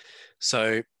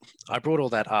 So I brought all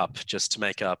that up just to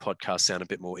make our podcast sound a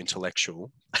bit more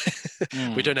intellectual.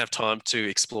 We don't have time to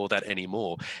explore that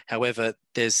anymore. However,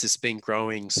 there's this been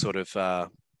growing sort of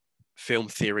film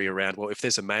theory around, well, if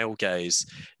there's a male gaze,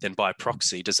 then by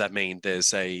proxy, does that mean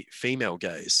there's a female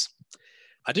gaze?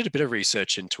 I did a bit of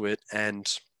research into it, and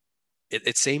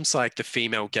it seems like the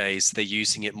female gaze, they're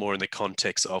using it more in the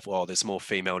context of, well, there's more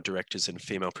female directors and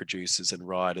female producers and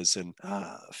writers and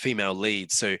female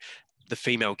leads. So the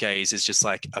female gaze is just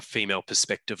like a female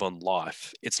perspective on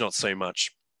life. It's not so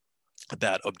much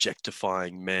about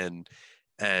objectifying men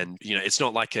And, it's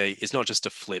not just a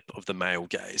flip of the male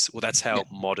gaze. Well, that's how Yeah.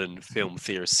 modern film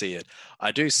theorists see it.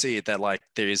 I do see it that like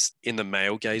there is in the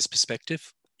male gaze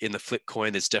perspective, in the flip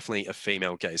coin, there's definitely a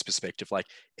female gaze perspective. Like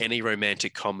any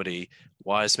romantic comedy,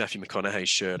 why is Matthew McConaughey's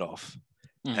shirt off?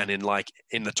 Mm. And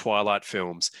in the Twilight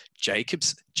films,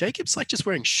 Jacob's like just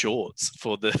wearing shorts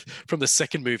from the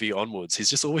second movie onwards. He's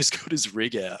just always got his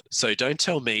rig out. So don't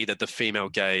tell me that the female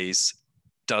gaze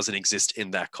doesn't exist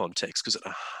in that context, because it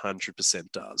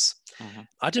 100% does. Mm-hmm.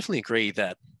 I definitely agree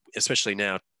that, especially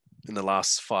now in the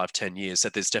last 5-10 years,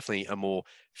 that there's definitely a more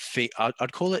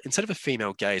I'd call it, instead of a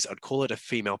female gaze, I'd call it a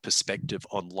female perspective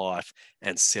on life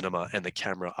and cinema and the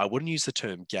camera. I wouldn't use the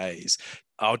term gaze.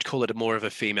 I would call it more of a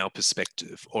female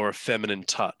perspective or a feminine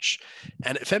touch.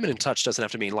 And feminine touch doesn't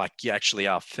have to mean like you actually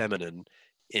are feminine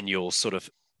in your sort of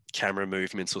camera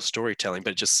movements or storytelling,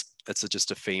 but it's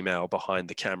just a female behind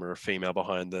the camera, a female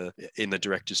in the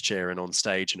director's chair and on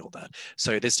stage and all that.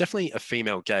 So there's definitely a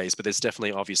female gaze, but there's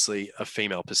definitely obviously a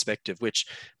female perspective, which,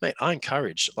 mate, I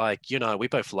encourage. Like, we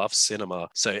both love cinema.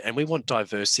 So, and we want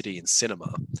diversity in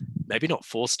cinema. Maybe not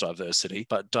forced diversity,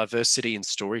 but diversity in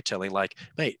storytelling. Like,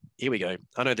 mate, here we go.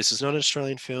 I know this is not an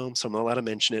Australian film, so I'm not allowed to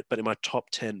mention it, but in my top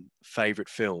 10 favorite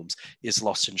films is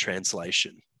Lost in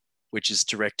Translation, which is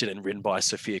directed and written by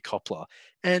Sofia Coppola.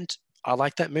 And I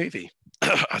like that movie.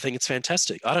 I think it's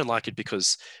fantastic. I don't like it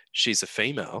because she's a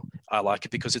female. I like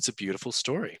it because it's a beautiful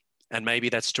story. And maybe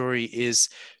that story is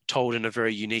told in a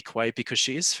very unique way because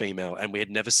she is female and we had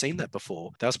never seen that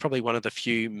before. That was probably one of the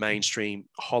few mainstream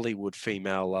Hollywood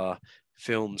female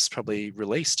films probably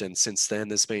released. And since then,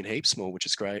 there's been heaps more, which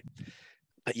is great.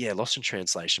 But yeah, Lost in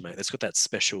Translation, mate. It's got that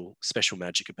special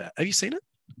magic about. Have you seen it?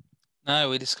 No,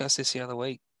 we discussed this the other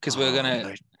week because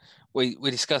No.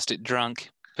 we discussed it drunk,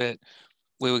 but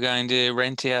we were going to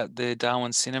rent out the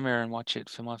Darwin Cinema and watch it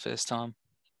for my first time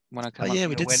when I come up to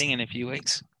a wedding in a few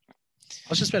weeks. I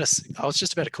was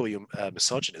just about to call you a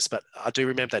misogynist, but I do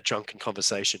remember that drunken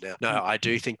conversation now. No, I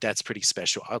do think that's pretty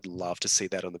special. I'd love to see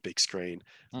that on the big screen.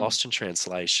 Lost in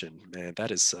Translation, man,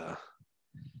 that is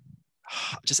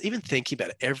just even thinking about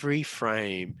it, every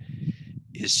frame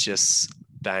is just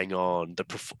bang on.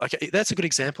 Okay, that's a good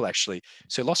example, actually.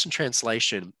 So Lost in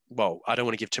Translation, well, I don't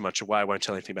want to give too much away. I won't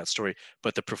tell anything about the story,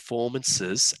 but the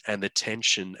performances and the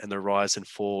tension and the rise and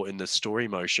fall in the story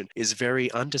motion is very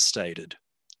understated,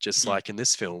 just like in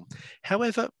this film.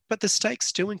 However, but the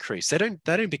stakes do increase. They don't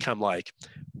become like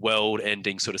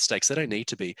world-ending sort of stakes. They don't need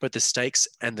to be. But the stakes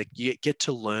and you get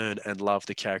to learn and love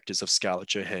the characters of Scarlett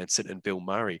Johansson and Bill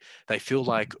Murray. They feel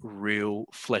like real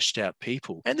fleshed out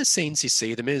people. And the scenes you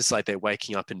see them is like they're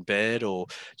waking up in bed or,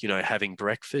 having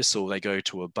breakfast, or they go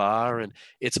to a bar, and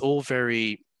it's all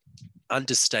very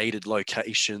understated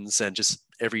locations and just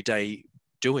everyday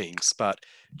doings, but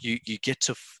you get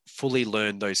to fully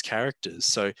learn those characters.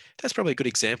 So that's probably a good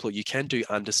example. You can do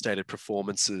understated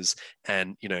performances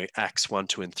and acts 1,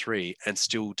 2, and 3 and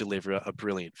still deliver a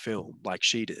brilliant film like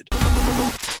she did.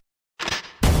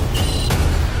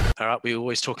 All right, we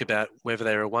always talk about whether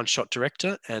they're a one-shot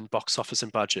director and box office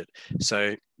and budget.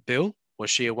 So Bill, was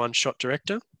she a one-shot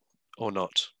director or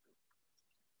not?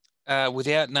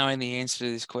 Without knowing the answer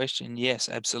to this question, yes,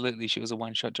 absolutely, she was a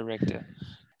one-shot director.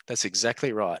 That's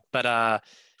exactly right. But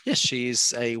yes, she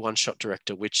is a one-shot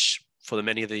director, which for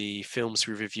many of the films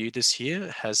we reviewed this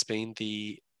year has been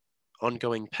the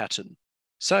ongoing pattern.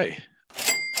 So,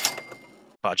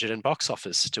 budget and box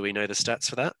office. Do we know the stats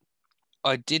for that?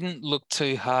 I didn't look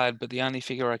too hard, but the only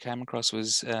figure I came across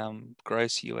was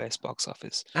gross US box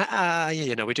office.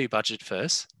 We do budget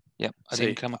first. Yep, I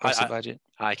didn't come across the budget.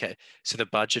 Okay, so the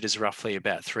budget is roughly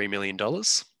about $3 million,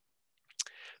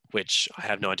 which I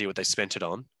have no idea what they spent it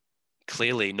on.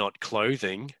 Clearly not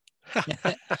clothing.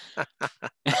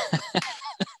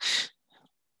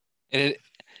 It'd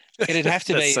have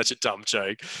to That's be such a dumb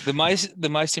joke. The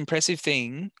most impressive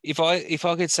thing, if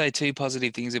I could say 2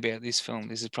 positive things about this film,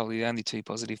 this is probably the only 2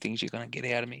 positive things you're going to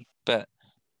get out of me. But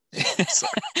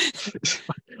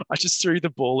I just threw the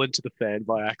ball into the fan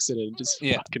by accident and just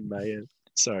fucking made it.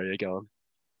 Sorry, go on.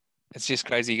 It's just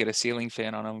crazy. You get a ceiling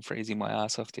fan on. I'm freezing my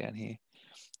ass off down here.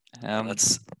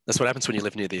 That's what happens when you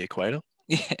live near the equator.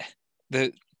 Yeah.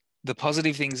 The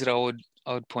positive things that I would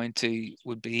point to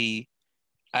would be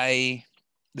A,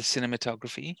 the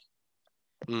cinematography,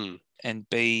 and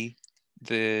B,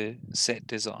 the set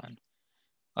design.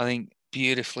 I think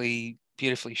beautifully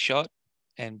shot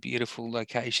and beautiful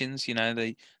locations.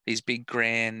 These big,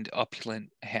 grand,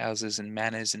 opulent houses and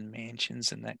manors and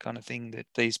mansions and that kind of thing that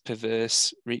these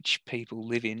perverse rich people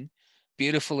live in.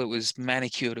 Beautiful. It was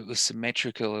manicured. It was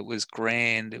symmetrical. It was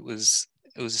grand. It was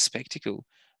a spectacle.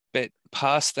 But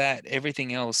past that,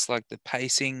 everything else, like the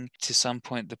pacing, to some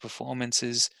point, the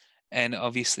performances, and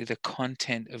obviously the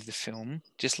content of the film,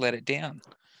 just let it down.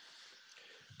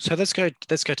 So let's go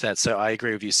to that. So I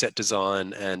agree with you, set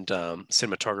design and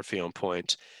cinematography on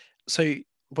point. So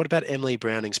what about Emily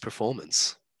Browning's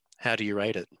performance? How do you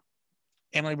rate it?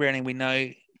 Emily Browning, we know,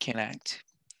 can act,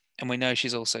 and we know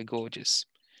she's also gorgeous.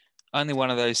 Only one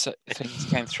of those things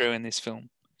came through in this film.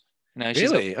 You know,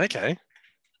 she's Really? Okay.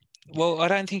 well, I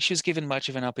don't think she was given much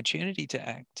of an opportunity to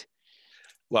act.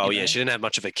 Well, You yeah, know? she didn't have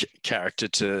much of a character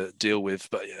to deal with,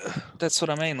 but yeah. That's what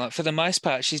I mean. Like, for the most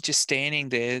part, she's just standing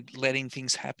there letting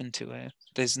things happen to her.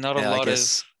 There's not a Yeah, I lot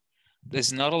guess. of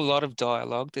there's not a lot of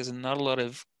dialogue. There's not a lot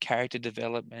of character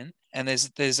development, and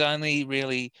there's only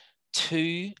really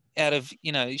two out of,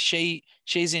 you know,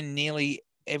 she's in nearly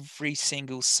every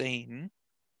single scene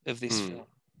of this film.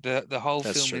 The whole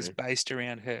That's film is true. based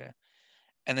around her,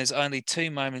 and there's only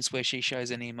two moments where she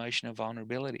shows any emotion of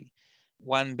vulnerability.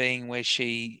 One being where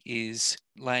she is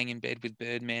laying in bed with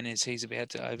Birdman as he's about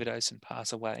to overdose and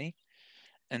pass away,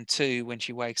 and two, when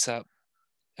she wakes up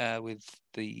with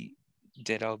the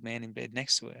dead old man in bed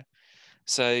next to her.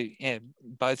 So yeah,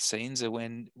 both scenes are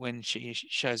when she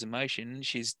shows emotion,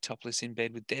 she's topless in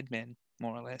bed with dead men,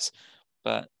 more or less.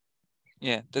 But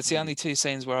yeah, that's the only two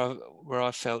scenes where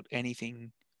I felt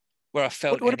anything, where I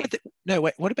felt What any. about the no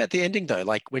wait? What about the ending though?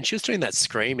 Like when she was doing that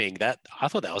screaming, that I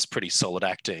thought that was pretty solid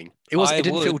acting. It was. I It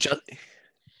didn't feel would, just.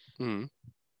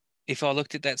 if I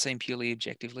looked at that scene purely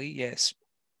objectively, yes,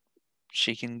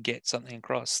 she can get something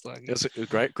across. Like, It was a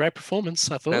great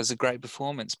performance. I that thought. was a great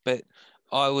performance, but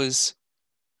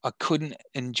I couldn't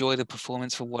enjoy the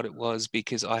performance for what it was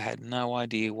because I had no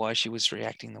idea why she was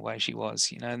reacting the way she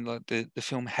was. You know, like the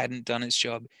film hadn't done its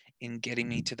job in getting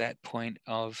me to that point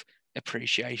of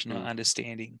appreciation or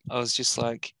understanding. I was just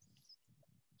like,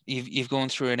 you've gone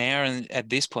through an hour, and at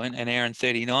this point, an hour and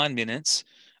 39 minutes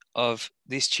of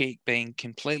this chick being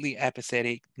completely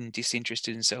apathetic and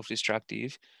disinterested and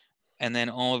self-destructive, and then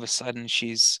all of a sudden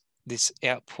she's this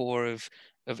outpour of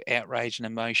outrage and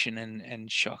emotion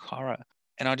and shock horror,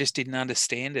 and I just didn't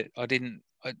understand it.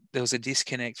 There was a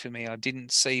disconnect for me. I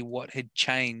didn't see what had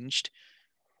changed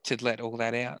to let all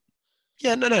that out.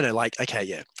 Yeah, no. Like, okay,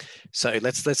 yeah. So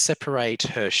let's separate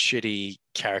her shitty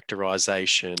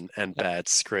characterization and bad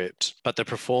script. But the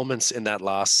performance in that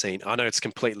last scene, I know it's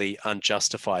completely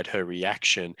unjustified her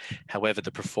reaction. However,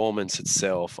 the performance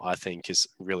itself, I think, is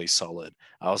really solid.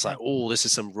 I was like, oh, this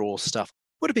is some raw stuff.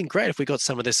 Would have been great if we got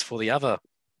some of this for the other,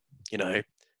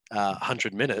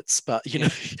 100 minutes. But you know,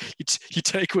 you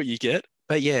take what you get.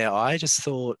 But yeah, I just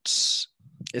thought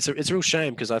it's a real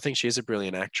shame because I think she is a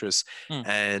brilliant actress.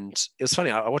 And it was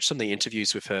funny. I watched some of the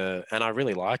interviews with her, and I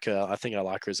really like her. I think I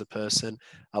like her as a person.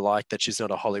 I like that she's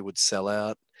not a Hollywood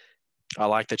sellout. I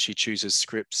like that she chooses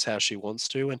scripts how she wants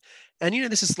to. And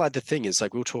this is like the thing is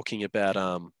like we were talking about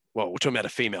we're talking about a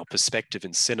female perspective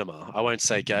in cinema. I won't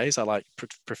say gays. I like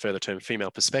prefer the term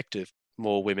female perspective.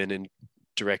 More women in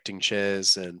directing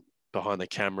chairs and behind the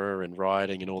camera and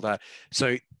writing and all that.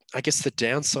 So I guess the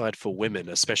downside for women,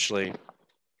 especially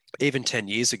even 10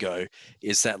 years ago,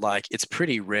 is that like it's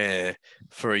pretty rare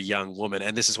for a young woman,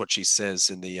 and this is what she says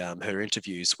in the her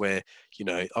interviews, where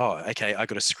oh, okay, I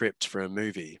got a script for a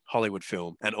movie, Hollywood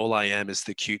film, and all I am is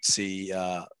the cutesy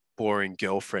boring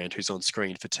girlfriend who's on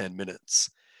screen for 10 minutes.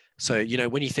 So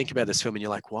when you think about this film and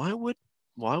you're like, why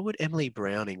would Emily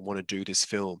Browning want to do this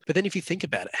film? But then if you think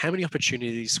about it, how many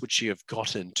opportunities would she have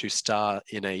gotten to star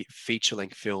in a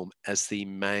feature-length film as the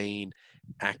main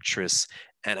actress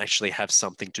and actually have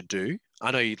something to do?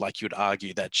 I know you'd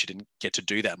argue that she didn't get to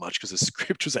do that much because the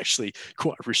script was actually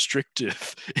quite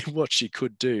restrictive in what she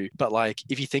could do. But like,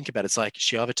 if you think about it, it's like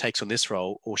she either takes on this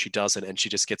role or she doesn't, and she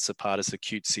just gets a part as the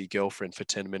cutesy girlfriend for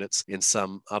 10 minutes in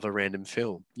some other random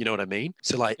film. You know what I mean?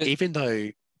 So like, even though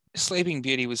Sleeping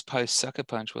Beauty was post Sucker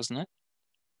Punch, wasn't it?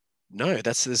 No,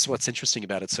 this is what's interesting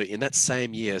about it. So in that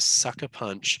same year, Sucker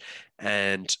Punch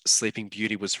and Sleeping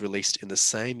Beauty was released in the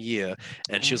same year,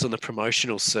 and she was on the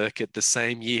promotional circuit the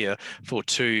same year for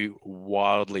two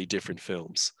wildly different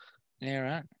films. Yeah,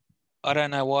 right. I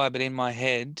don't know why, but in my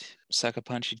head, Sucker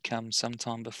Punch had come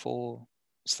sometime before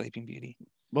Sleeping Beauty.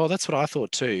 Well, that's what I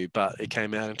thought too, but it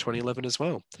came out in 2011 as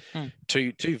well.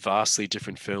 Two vastly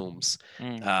different films.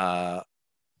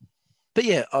 But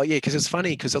yeah, because it's funny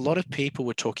because a lot of people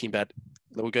were talking about.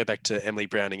 We'll go back to Emily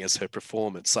Browning as her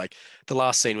performance. Like the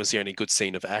last scene was the only good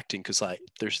scene of acting because like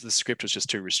the script was just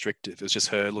too restrictive. It was just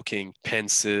her looking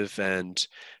pensive and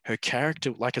her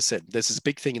character. Like I said, there's this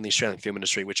big thing in the Australian film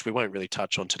industry which we won't really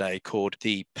touch on today called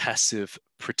the passive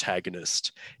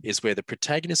protagonist. Is where the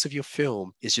protagonist of your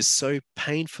film is just so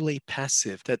painfully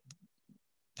passive that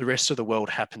the rest of the world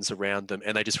happens around them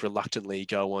and they just reluctantly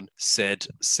go on said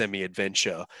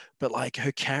semi-adventure. But like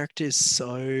her character is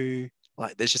so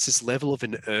like there's just this level of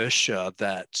inertia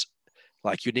that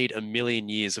like you need a million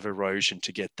years of erosion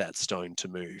to get that stone to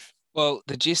move. Well,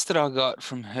 the gist that I got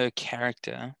from her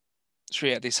character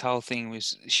throughout this whole thing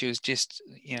was she was just,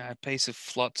 a piece of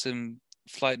flotsam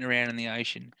floating around in the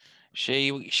ocean.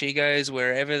 She goes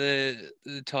wherever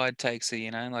the tide takes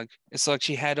her, like it's like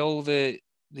she had all the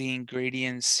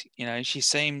ingredients, she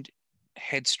seemed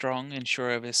headstrong and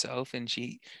sure of herself, and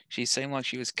she seemed like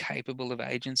she was capable of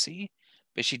agency,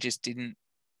 but she just didn't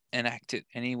enact it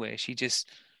anywhere. She just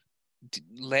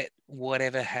let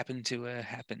whatever happened to her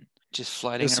happen, just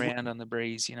floating around on the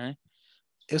breeze, It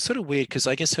was sort of weird because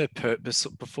I guess her purpose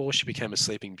before she became a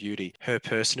Sleeping Beauty, her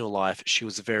personal life, she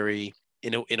was very,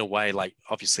 in a way, like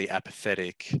obviously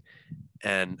apathetic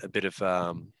and a bit of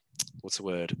what's the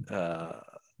word,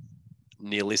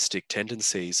 nihilistic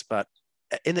tendencies. But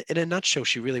in a nutshell,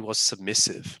 she really was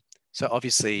submissive. So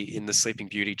obviously, in the Sleeping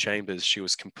Beauty chambers, she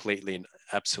was completely and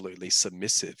absolutely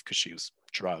submissive because she was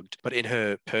drugged. But in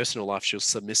her personal life, she was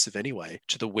submissive anyway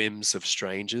to the whims of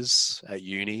strangers at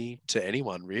uni, to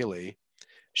anyone really.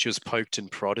 She was poked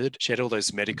and prodded. She had all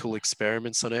those medical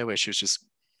experiments on her where she was just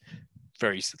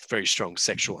very, very strong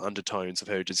sexual undertones of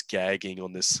her just gagging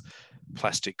on this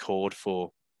plastic cord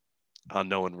for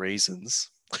unknown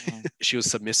reasons. She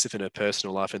was submissive in her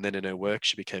personal life, and then in her work,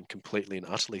 she became completely and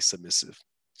utterly submissive.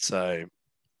 So,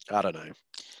 I don't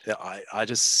know. I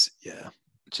just, yeah.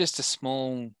 Just a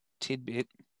small tidbit.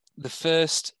 The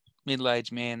first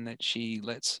middle-aged man that she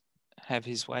lets have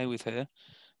his way with her,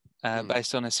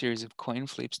 based on a series of coin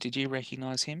flips. Did you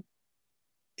recognize him?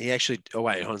 He actually, oh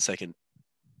wait, hold on a second.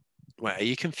 Wait, are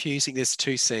you confusing? There's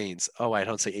two scenes. Oh wait, hold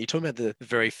on a second. Are you talking about the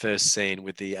very first scene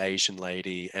with the Asian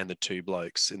lady and the two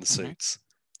blokes in the suits?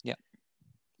 Yeah.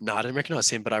 No, I didn't recognize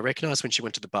him, but I recognized when she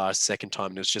went to the bar a second time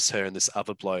and it was just her and this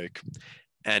other bloke.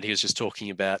 And he was just talking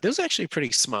about, there was actually a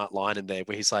pretty smart line in there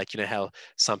where he's like, how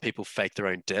some people fake their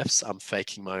own deaths. I'm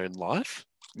faking my own life.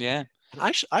 Yeah. And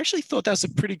I actually thought that was a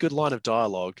pretty good line of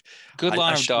dialogue. Good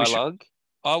line of dialogue.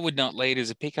 I would not lead as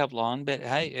a pickup line, but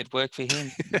hey, it worked for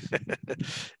him.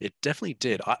 It definitely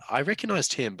did. I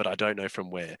recognized him, but I don't know from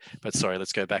where. But sorry,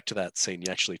 let's go back to that scene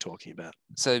you're actually talking about.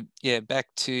 So yeah, back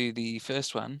to the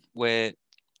first one where,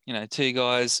 two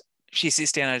guys, she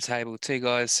sits down at a table, two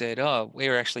guys said, oh, we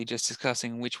were actually just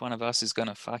discussing which one of us is going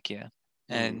to fuck you.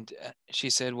 And she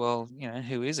said, well,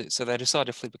 who is it? So they decide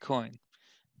to flip a coin.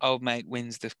 Old mate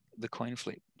wins the coin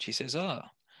flip. She says, oh,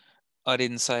 I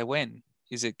didn't say when.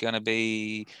 Is it going to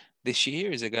be this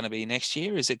year? Is it going to be next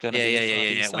year? Is it going to be 5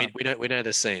 years time? We know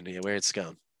the scene, where it's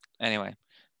gone. Anyway,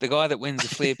 the guy that wins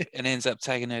the flip and ends up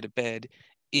taking her to bed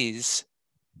is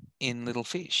in Little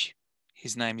Fish.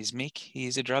 His name is Mick. He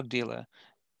is a drug dealer.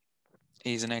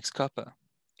 He's an ex-copper.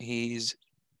 He's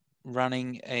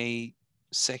running a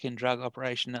second drug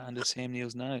operation under Sam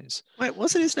Neill's nose. Wait,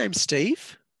 wasn't his name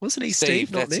Steve? Wasn't he Steve,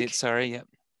 not that's Mick? it. Sorry, yep.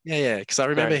 Yeah, because I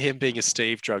remember him being a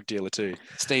Steve drug dealer too.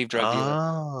 Steve drug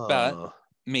dealer. But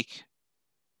Mick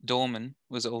Dorman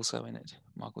was also in it.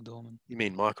 Michael Dorman. You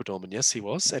mean Michael Dorman? Yes, he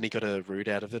was, and he got a root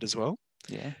out of it as well.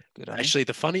 Yeah, good on Actually,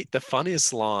 the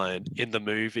funniest line in the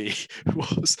movie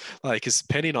was like, because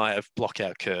Penny and I have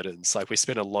blockout curtains. Like, we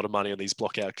spent a lot of money on these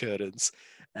blockout curtains,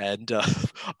 and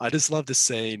I just love the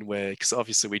scene where, because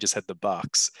obviously we just had the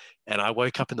bucks, and I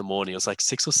woke up in the morning. It was like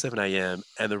 6 or 7 a.m.,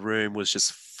 and the room was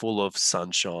just full of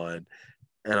sunshine.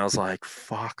 And I was like,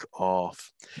 fuck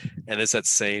off. And there's that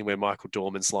scene where Michael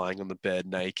Dorman's lying on the bed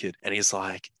naked and he's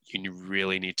like, you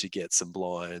really need to get some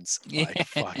blinds.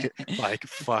 Like,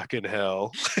 fucking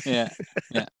hell. Yeah.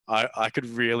 Yeah. I could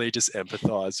really just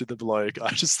empathize with the bloke. I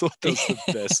just thought that was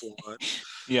the best line.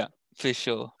 Yeah, for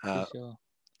sure. Well,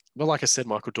 like I said,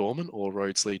 Michael Dorman, all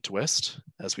roads lead to west,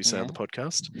 as we say on the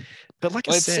podcast. But like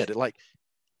I said, like,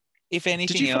 if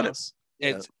anything else,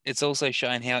 it's also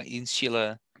shown how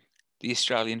insular the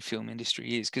Australian film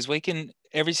industry is, because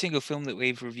every single film that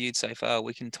we've reviewed so far,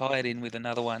 we can tie it in with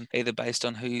another one, either based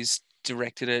on who's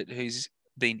directed it, who's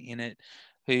been in it,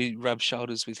 who rubs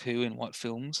shoulders with who in what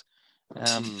films.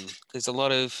 There's a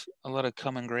lot of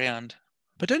common ground.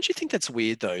 But don't you think that's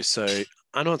weird though? So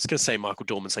I know it's going to say Michael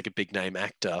Dorman's like a big name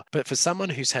actor, but for someone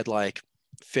who's had like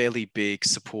fairly big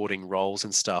supporting roles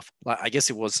and stuff, like I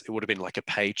guess it would have been like a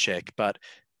paycheck, but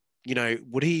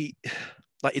would he?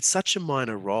 Like, it's such a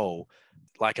minor role.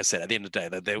 like I said, at the end of the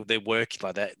day, they're working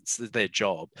like that. It's their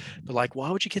job. But like,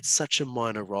 why would you get such a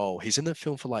minor role? He's in the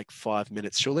film for like 5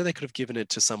 minutes. Surely they could have given it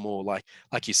to some more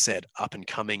like you said, up and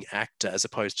coming actor as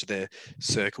opposed to their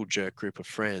circle jerk group of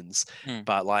friends.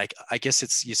 But like, I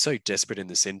guess you're so desperate in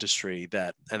this industry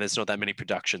that, and there's not that many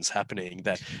productions happening,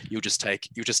 that you'll just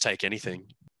take anything.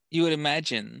 You would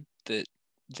imagine that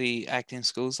the acting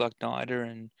schools like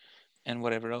NIDA and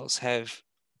whatever else have,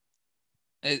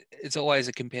 it's always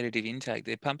a competitive intake.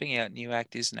 They're pumping out new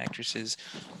actors and actresses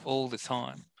all the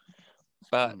time.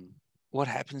 But what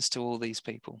happens to all these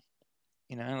people?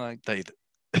 You know, like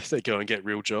they go and get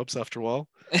real jobs after a while.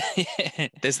 Yeah.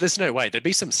 There's no way. There'd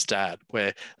be some stat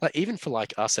where, like, even for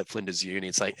like us at Flinders Uni,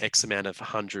 it's like X amount of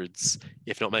hundreds,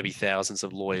 if not maybe thousands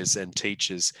of lawyers and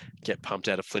teachers get pumped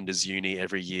out of Flinders Uni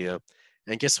every year.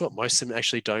 And guess what? Most of them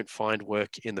actually don't find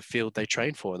work in the field they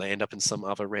train for, and they end up in some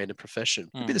other random profession.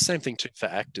 It'd be the same thing too for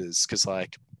actors, because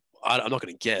like, I'm not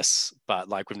going to guess, but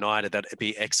like with NIDA, that it'd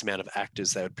be X amount of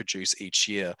actors they would produce each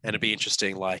year. And it'd be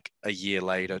interesting, like a year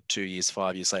later, 2 years,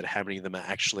 5 years later, how many of them are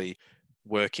actually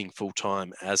working full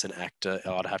time as an actor.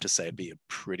 I'd have to say it'd be a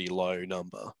pretty low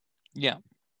number. Yeah.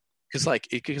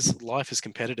 Because life is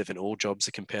competitive and all jobs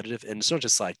are competitive. And it's not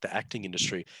just like the acting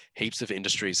industry. Heaps of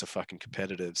industries are fucking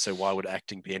competitive. So why would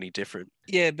acting be any different?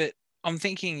 Yeah, but I'm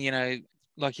thinking, you know,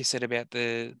 like you said about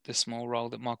the small role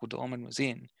that Michael Dorman was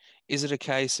in, is it a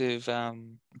case of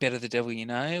better the devil you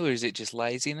know, or is it just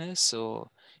laziness? Or,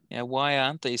 you know, why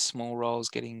aren't these small roles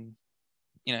getting,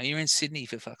 you know, you're in Sydney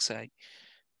for fuck's sake.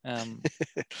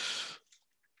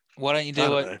 Why don't you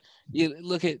do it? You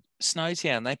look at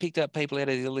Snowtown. They picked up people out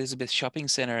of the Elizabeth Shopping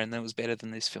Centre, and that was better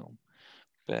than this film.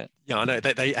 But yeah, I know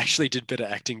they actually did better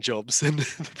acting jobs than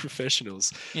the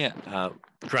professionals. Yeah.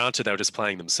 Granted, they were just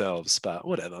playing themselves, but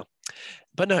whatever.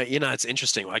 But no, you know, it's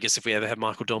interesting. I guess if we ever have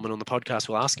Michael Dorman on the podcast,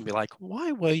 we'll ask him, be like,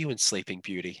 why were you in Sleeping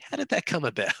Beauty? How did that come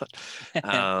about?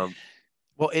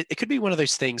 Well, it could be one of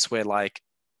those things where, like,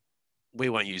 we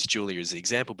won't use Julia as the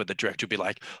example, but the director would be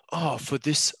like, oh, for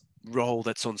this role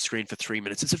that's on screen for 3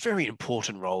 minutes, it's a very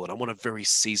important role and I want a very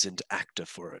seasoned actor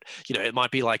for it. You know, it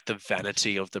might be like the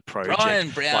vanity of the project.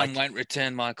 Brian Brown won't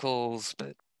return my calls,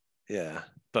 but yeah,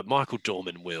 but Michael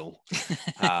Dorman will.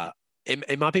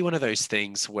 It might be one of those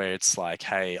things where it's like,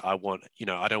 hey, I don't want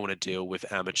to deal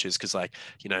with amateurs because, like,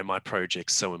 you know, my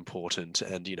project's so important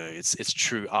and, you know, it's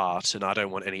true art and I don't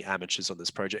want any amateurs on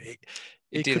this project.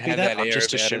 It could be that. I'm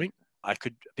just assuming. I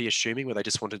could be assuming where they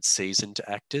just wanted seasoned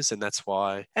actors, and that's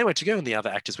why. Anyway, to go on the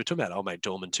other actors, we're talking about old mate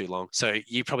Dorman too long. So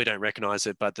you probably don't recognize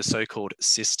it, but the so-called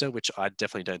sister, which I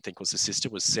definitely don't think was a sister,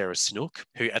 was Sarah Snook,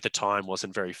 who at the time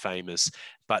wasn't very famous,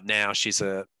 but now she's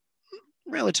a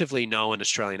relatively known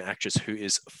Australian actress who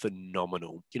is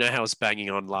phenomenal. You know how I was banging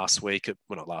on last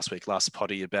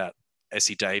potty about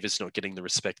Essie Davis not getting the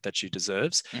respect that she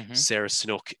deserves. Mm-hmm.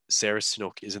 Sarah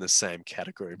Snook is in the same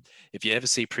category. If you ever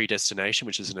see Predestination,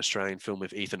 which is an Australian film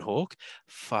with Ethan Hawke,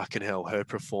 fucking hell, her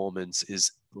performance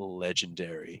is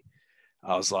legendary.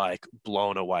 I was like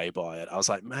blown away by it. I was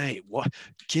like, mate, what?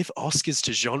 Give Oscars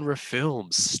to genre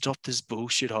films. Stop this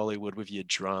bullshit Hollywood with your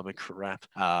drama crap.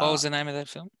 What was the name of that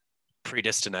film?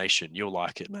 Predestination. You'll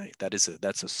like it, mate. That's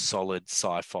a solid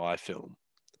sci-fi film.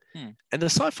 And the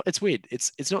sci-fi, it's weird.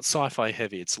 It's not sci-fi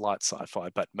heavy. It's light sci-fi,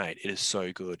 but mate, it is so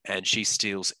good. And she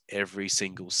steals every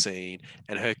single scene.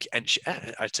 And I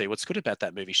tell you what's good about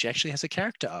that movie. She actually has a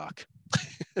character arc.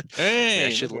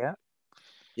 Hey,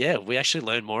 we actually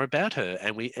learn more about her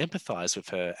and we empathize with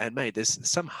her. And mate, there's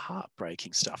some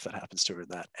heartbreaking stuff that happens to her in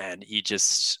that. And you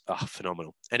just,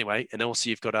 phenomenal. Anyway, and also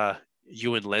you've got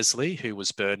Ewan Leslie, who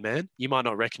was Birdman. You might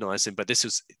not recognize him, but this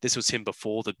was him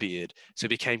before the beard. So he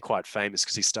became quite famous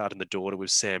because he starred in The Daughter with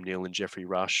Sam Neill and Jeffrey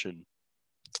Rush. And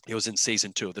he was in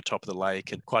season 2 of The Top of the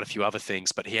Lake and quite a few other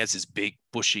things. But he has this big,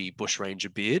 bushy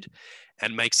bushranger beard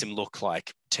and makes him look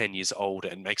like 10 years older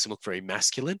and makes him look very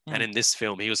masculine. And in this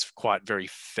film, he was quite very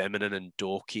feminine and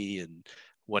dorky and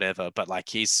whatever. But like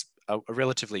he's a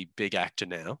relatively big actor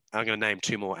now. I'm going to name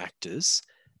 2 more actors.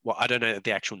 Well, I don't know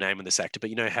the actual name of this actor, but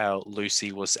you know how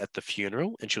Lucy was at the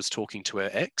funeral and she was talking to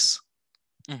her ex?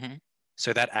 Mm-hmm.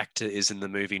 So that actor is in the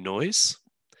movie Noise,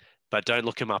 but don't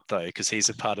look him up though, because he's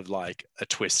a part of like a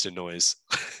twist in Noise.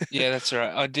 Yeah, that's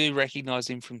right. I do recognize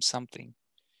him from something.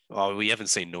 Oh, we haven't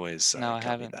seen Noise. So no, I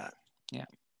haven't. That. Yeah.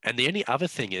 And the only other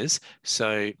thing is,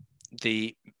 so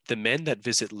the men that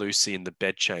visit Lucy in the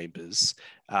bedchambers,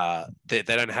 they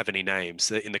don't have any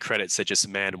names. In the credits, they're just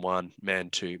man 1,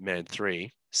 man 2, man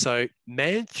 3. So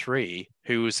man 3,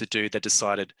 who was the dude that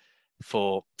decided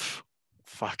for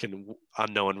fucking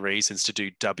unknown reasons to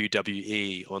do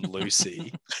WWE on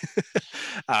Lucy.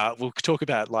 We'll talk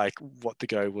about like what the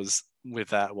go was with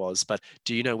that was, but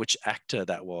do you know which actor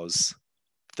that was?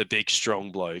 The big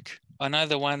strong bloke. I know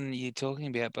the one you're talking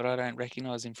about, but I don't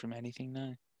recognize him from anything.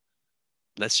 No.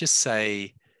 Let's just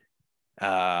say,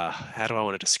 how do I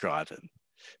want to describe him?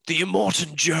 The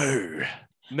Immortan Joe.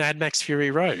 Mad Max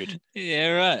Fury Road.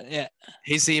 Yeah, right. Yeah.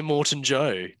 He's the Immortan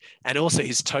Joe. And also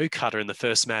his toe cutter in the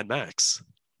first Mad Max.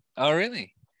 Oh,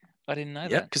 really? I didn't know Yep,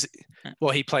 that. because,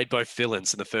 well, he played both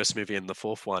villains in the first movie and the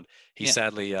fourth one. He Yeah.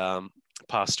 sadly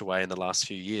passed away in the last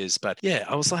few years. But yeah,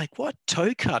 I was like, what?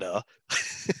 Toe cutter?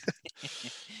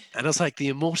 And I was like, the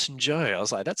Immortan Joe. I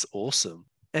was like, that's awesome.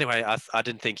 Anyway, I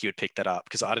didn't think you would pick that up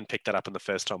because I didn't pick that up in the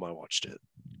first time I watched it.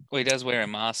 Well, he does wear a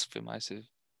mask for most of.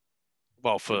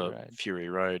 Well, for Fury Road. Fury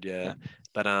Road, yeah. Yeah.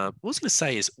 But what I was going to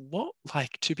say is, what,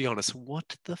 like, to be honest,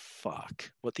 what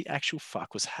the actual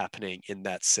fuck was happening in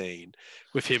that scene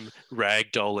with him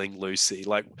ragdolling Lucy?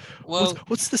 Like, Well,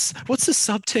 what's the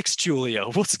subtext, Julia?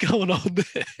 What's going on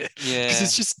there? Because yeah.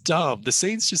 it's just dumb. The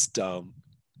scene's just dumb.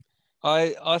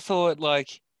 I thought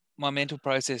like my mental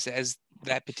process as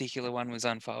that particular one was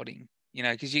unfolding, you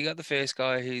know, because you got the first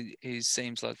guy who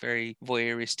seems like very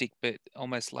voyeuristic but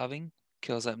almost loving,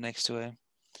 curls up next to her.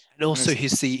 And also,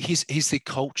 it's- he's the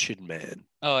cultured man.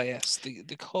 Oh yes, the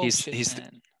culture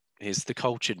man. He's the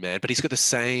cultured man, but he's got the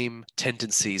same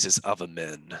tendencies as other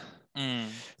men. Mm.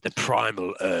 The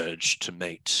primal urge to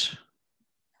mate.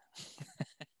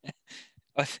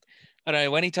 I don't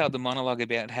know, when he told the monologue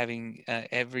about having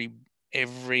every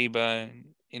bone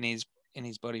in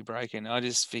his body broken, I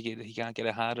just figured he can't get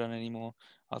a hard on anymore.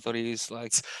 I thought he was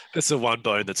like, That's the one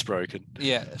bone that's broken.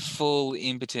 yeah, full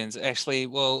impotence. Actually,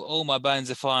 well, all my bones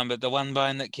are fine, but the one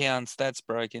bone that counts, that's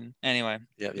broken. Anyway,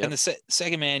 Yeah. and the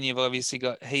second man you've obviously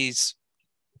got, he's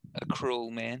a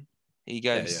cruel man. He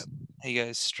goes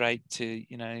straight to,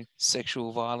 you know,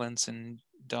 sexual violence and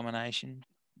domination.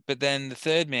 But then the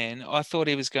third man, I thought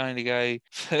he was going to go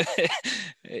for,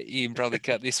 you can probably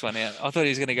cut this one out. I thought he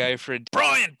was going to go for a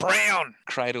Brian Brown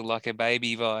cradle like a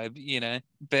baby vibe, you know.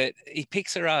 But he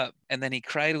picks her up and then he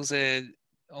cradles her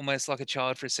almost like a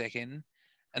child for a second.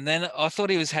 And then I thought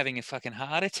he was having a fucking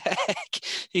heart attack.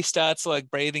 He starts like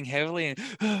breathing heavily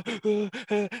and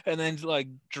then like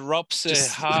drops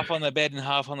her half on the bed and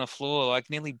half on the floor, like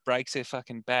nearly breaks her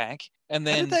fucking back. And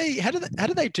then how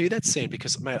do they do that scene?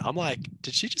 Because mate, I'm like,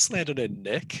 did she just land on her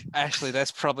neck? actually,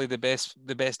 that's probably the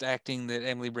best acting that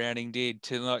Emily Browning did,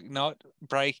 to like not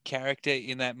break character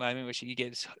in that moment where she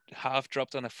gets half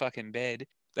dropped on a fucking bed.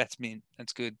 That's mint.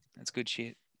 That's good. That's good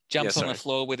shit. Jumps on the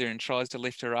floor with her and tries to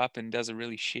lift her up and does a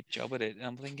really shit job at it. And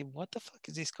I'm thinking, what the fuck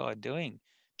is this guy doing?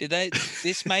 Did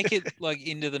this make it like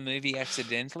into the movie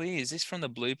accidentally? Is this from the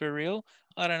blooper reel?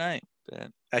 I don't know.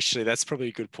 But Actually, that's probably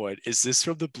a good point. Is this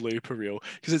from the blooper reel?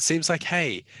 Because it seems like,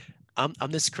 hey, I'm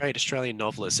this great Australian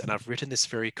novelist and I've written this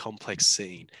very complex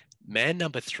scene. Man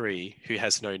number 3, who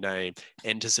has no name,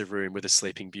 enters a room with a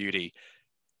sleeping beauty,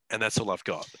 and that's all I've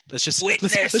got. Let's just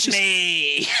witness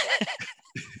me.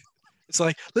 It's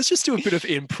like, let's just do a bit of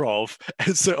improv.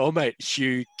 And so, oh mate,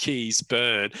 Hugh Keys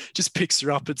Byrne just picks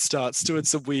her up and starts doing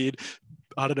some weird,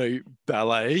 I don't know,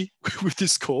 ballet with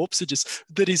this corpse, and just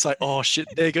then he's like, oh shit,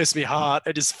 there goes my heart,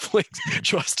 and just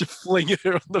tries to fling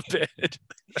her on the bed.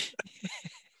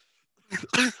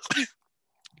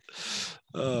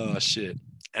 Oh shit.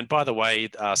 And by the way,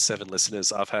 7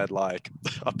 listeners, I've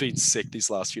been sick these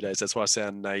last few days. That's why I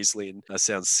sound nasally and I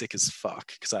sound sick as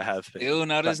fuck, because I have been. Bill,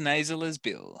 not as nasal as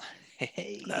Bill.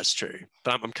 That's true.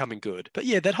 But I'm coming good. But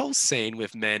yeah, that whole scene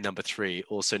with man number 3,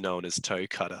 also known as Toe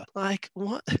Cutter. Like,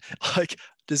 what? Like,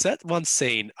 does that one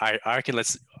scene, I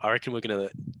reckon we're gonna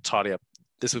tidy up.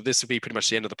 This would be pretty much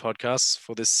the end of the podcast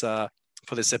for this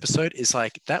episode. Is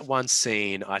like that one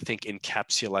scene I think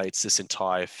encapsulates this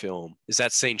entire film. Is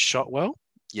that scene shot well?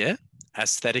 Yeah.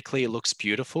 Aesthetically, it looks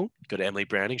beautiful. You've got Emily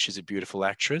Browning, she's a beautiful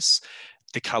actress.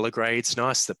 The color grade's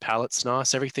nice, the palette's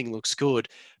nice, everything looks good.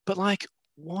 But like,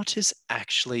 what is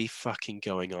actually fucking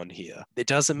going on here? It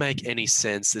doesn't make any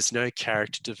sense. There's no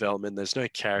character development. There's no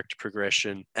character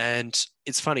progression. And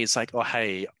it's funny. It's like, oh,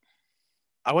 hey,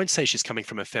 I won't say she's coming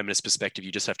from a feminist perspective.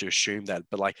 You just have to assume that.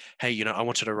 But like, hey, you know, I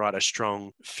wanted to write a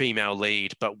strong female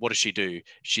lead, but what does she do?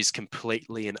 She's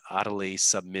completely and utterly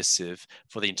submissive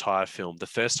for the entire film. The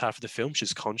first half of the film,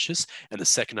 she's conscious, and the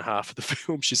second half of the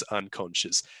film, she's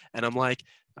unconscious. And I'm like,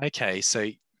 okay, so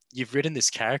you've written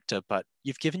this character, but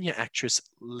you've given your actress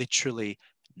literally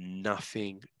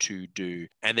nothing to do.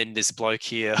 And then this bloke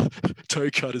here, Toe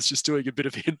Cut, is just doing a bit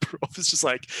of improv. It's just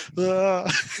like,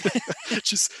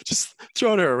 just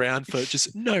throwing her around for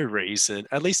just no reason.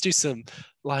 At least do some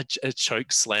like a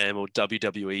choke slam or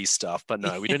WWE stuff. But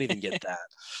no, we don't even get that.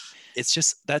 It's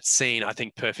just that scene, I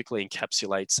think, perfectly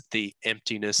encapsulates the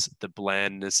emptiness, the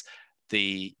blandness,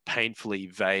 the painfully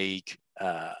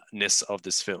vagueness of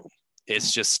this film.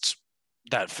 It's just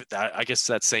that I guess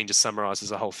that scene just summarizes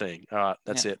the whole thing. All right,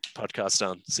 that's it. Podcast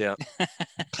done. See ya.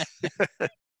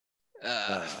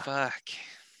 Fuck.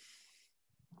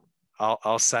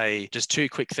 I'll say just two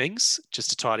quick things just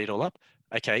to tidy it all up.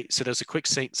 Okay, so there's a quick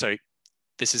scene. So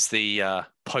this is the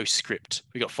postscript.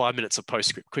 We got 5 minutes of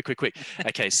postscript. Quick.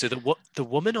 Okay, so the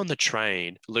woman on the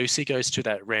train, Lucy goes to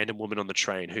that random woman on the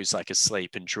train who's like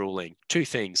asleep and drooling. Two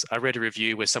things. I read a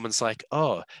review where someone's like,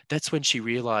 oh, that's when she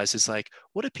realizes like,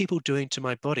 what are people doing to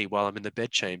my body while I'm in the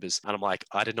bedchambers? And I'm like,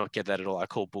 I did not get that at all. I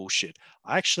call bullshit.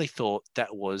 I actually thought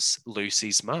that was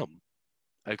Lucy's mum.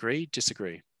 Agree?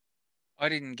 Disagree? I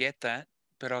didn't get that,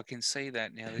 but I can see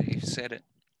that now that you've said it.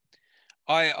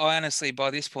 I honestly, by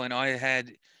this point of the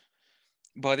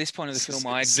film,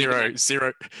 I had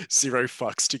zero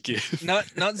fucks to give.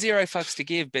 Not zero fucks to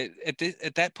give, but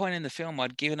at that point in the film,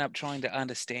 I'd given up trying to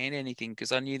understand anything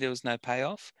because I knew there was no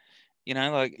payoff. You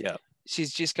know, like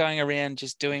she's just going around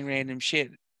just doing random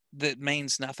shit that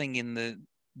means nothing in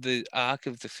the arc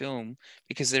of the film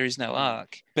because there is no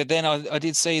arc. But then I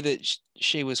did see that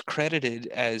she was credited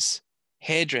as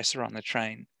hairdresser on the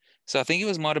train, so I think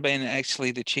it might have been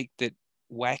actually the chick that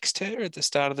waxed her at the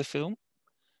start of the film.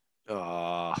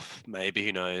 Oh, maybe,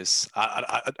 who knows?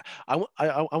 I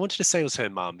wanted to say it was her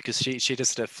mum because she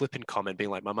just had a flippant comment being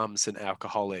like, my mum's an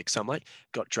alcoholic. So I'm like,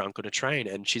 got drunk on a train.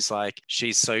 And she's like,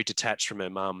 she's so detached from her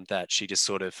mum that she just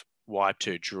sort of wiped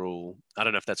her drool. I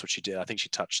don't know if that's what she did. I think she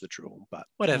touched the drool, but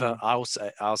whatever. I'll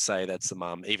say that's the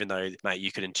mum, even though, mate,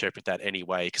 you could interpret that any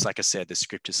way. Because like I said, the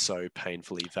script is so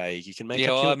painfully vague. You can make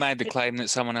I made the claim that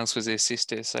someone else was their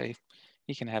sister, so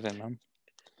you can have her mum.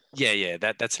 Yeah,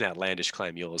 that's an outlandish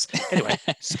claim, yours. Anyway,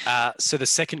 so the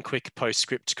second quick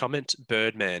postscript comment,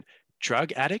 Birdman,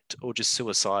 drug addict or just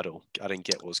suicidal? I didn't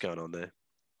get what was going on there.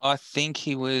 I think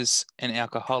he was an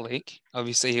alcoholic.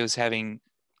 Obviously, he was having,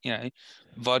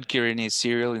 vodka in his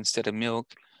cereal instead of milk,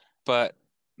 but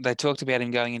they talked about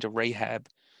him going into rehab.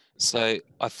 So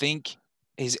I think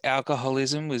his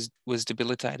alcoholism was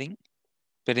debilitating,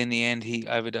 but in the end, he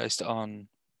overdosed on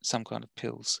some kind of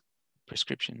pills,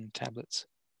 prescription tablets.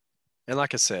 And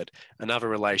like I said, another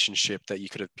relationship that you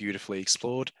could have beautifully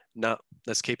explored. No,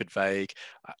 let's keep it vague.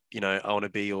 I want to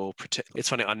be all It's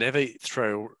funny. I never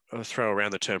throw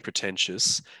around the term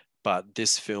pretentious, but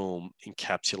this film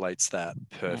encapsulates that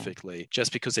perfectly.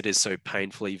 Just because it is so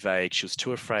painfully vague, she was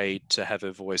too afraid to have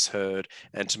her voice heard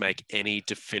and to make any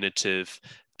definitive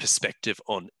perspective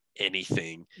on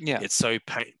anything. Yeah, it's so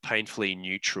painfully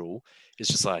neutral. It's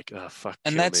just like, oh, fuck,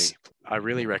 and kill me. I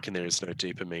really reckon there is no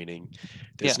deeper meaning.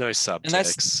 There's no subtext. And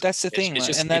that's the thing.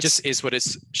 It just is what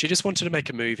it's. She just wanted to make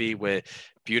a movie where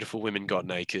beautiful women got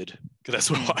naked.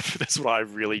 That's what I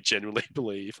really genuinely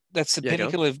believe. That's the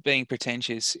pinnacle of being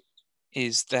pretentious.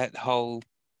 Is that whole,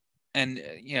 and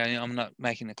I'm not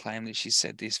making the claim that she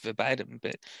said this verbatim,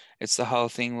 but it's the whole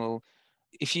thing. Well,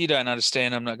 if you don't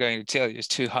understand, I'm not going to tell you. It's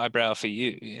too highbrow for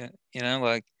you.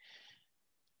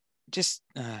 Just.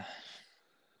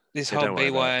 This whole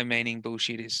BYO meaning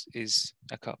bullshit is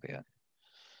a cop-out.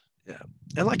 Yeah.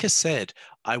 And like I said,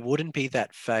 I wouldn't be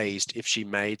that phased if she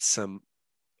made some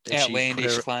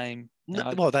outlandish claim.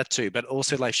 Well, that too, but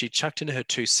also like she chucked in her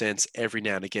 2 cents every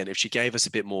now and again. If she gave us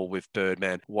a bit more with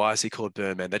Birdman, why is he called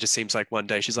Birdman? That just seems like one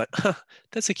day she's like,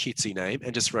 that's a cutesy name,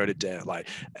 and just wrote it down. Like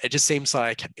it just seems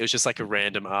like it was just like a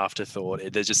random afterthought.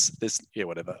 There's just this,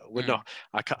 whatever. We're not.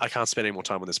 I can't spend any more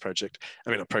time on this project.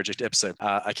 A project episode.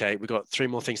 Okay, we got 3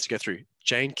 more things to go through.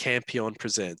 Jane Campion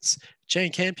presents.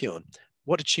 Jane Campion.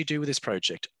 What did she do with this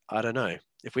project? I don't know.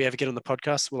 If we ever get on the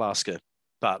podcast, we'll ask her.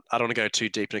 But I don't want to go too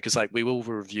deep in it because we will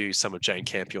review some of Jane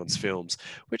Campion's films,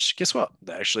 which, guess what?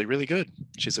 They're actually really good.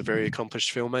 She's a very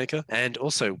accomplished filmmaker. And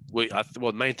also,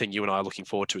 the main thing you and I are looking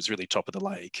forward to is really Top of the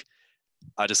Lake.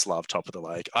 I just love Top of the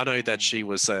Lake. I know that she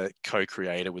was a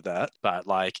co-creator with that, but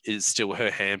it's still her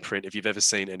handprint. If you've ever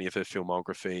seen any of her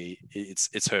filmography,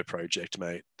 it's her project,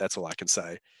 mate. That's all I can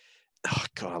say. Oh,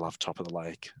 God, I love Top of the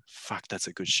Lake. Fuck, that's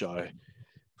a good show.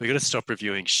 We got to stop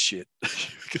reviewing shit.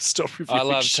 I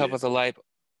love Top of the Lake.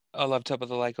 I love Top of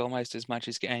the Lake almost as much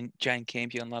as Jane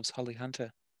Campion loves Holly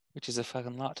Hunter, which is a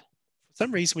fucking lot. For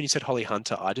some reason, when you said Holly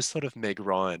Hunter, I just thought of Meg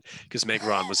Ryan because Meg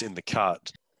Ryan was in The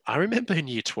Cut. I remember in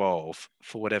year 12,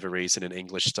 for whatever reason in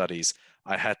English studies,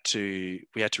 we had to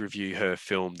review her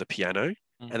film The Piano,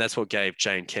 and that's what gave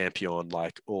Jane Campion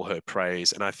like all her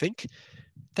praise. And I think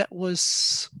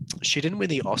she didn't win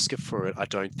the Oscar for it, I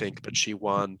don't think, but she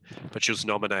was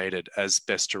nominated as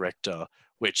Best Director,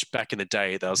 which back in the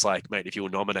day, that was like, mate, if you were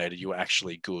nominated, you were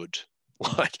actually good.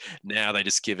 Like now they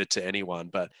just give it to anyone.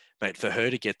 But mate, for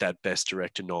her to get that Best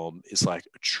Director nom is like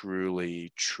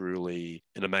truly, truly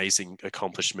an amazing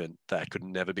accomplishment that could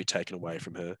never be taken away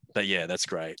from her. But yeah, that's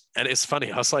great. And it's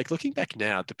funny, I was like looking back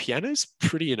now, The Piano's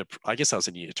pretty I guess I was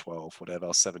in year 12, whatever, I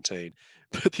was 17.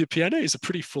 But The Piano is a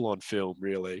pretty full-on film,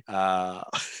 really.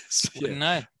 So, Wouldn't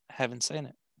know. Haven't seen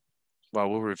it. Well,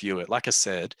 we'll review it. Like I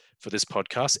said, for this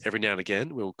podcast, every now and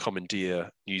again, we'll commandeer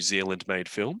New Zealand-made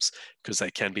films because they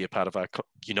can be a part of our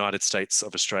United States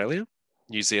of Australia.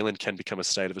 New Zealand can become a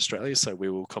state of Australia, so we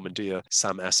will commandeer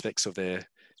some aspects of their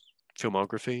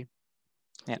filmography.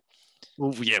 Yeah.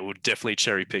 We'll definitely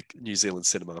cherry pick New Zealand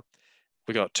cinema.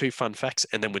 We got 2 fun facts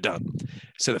and then we're done.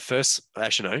 So the first,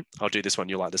 actually no, I'll do this one.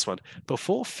 You'll like this one.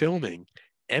 Before filming,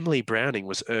 Emily Browning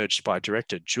was urged by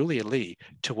director Julia Lee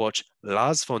to watch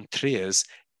Lars von Trier's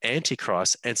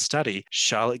Antichrist and study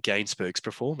Charlotte Gainsbourg's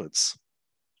performance.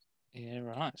 Yeah,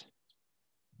 right.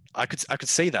 I could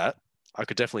see that. I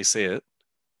could definitely see it.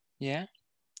 Yeah.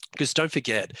 Because don't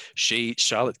forget,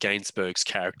 Charlotte Gainsbourg's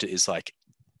character is like,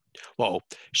 well,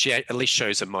 she at least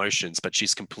shows emotions, but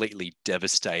she's completely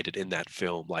devastated in that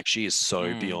film. Like she is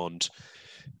so beyond,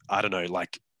 I don't know,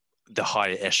 like the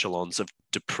higher echelons of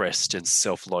depressed and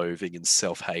self-loathing and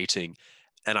self-hating.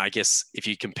 And I guess if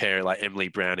you compare, like Emily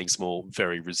Browning's more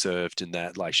very reserved in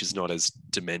that, like she's not as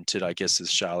demented, I guess,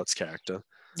 as Charlotte's character.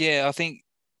 Yeah, I think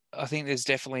there's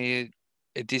definitely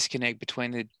a disconnect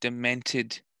between the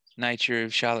demented nature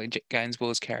of Charlotte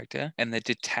Gainsbourg's character and the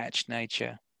detached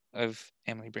nature of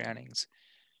Emily Browning's.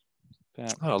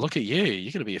 But... Oh, look at you.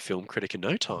 You're going to be a film critic in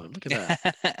no time. Look at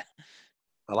that.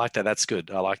 I like that. That's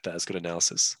good. I like that. That's good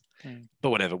analysis. But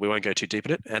whatever, we won't go too deep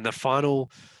in it. And the final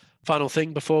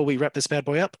thing before we wrap this bad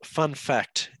boy up, fun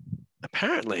fact.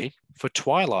 Apparently, for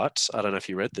Twilight, I don't know if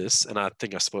you read this, and I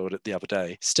think I spoiled it the other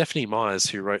day, Stephanie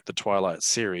Myers, who wrote the Twilight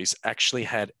series, actually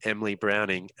had Emily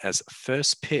Browning as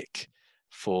first pick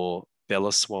for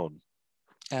Bella Swan.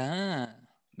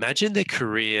 Imagine their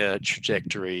career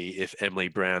trajectory if Emily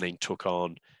Browning took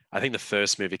on, I think the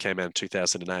first movie came out in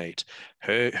 2008.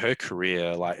 Her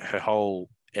career, like her whole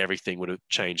everything would have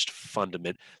changed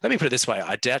fundamentally. Let me put it this way.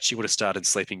 I doubt she would have started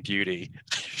Sleeping Beauty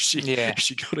if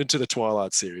she got into the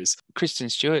Twilight series. Kristen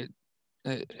Stewart,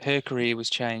 her career was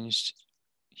changed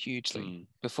hugely.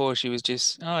 Before she was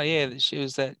just, she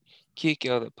was that cute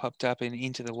girl that popped up in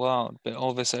Into the Wild, but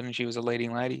all of a sudden she was a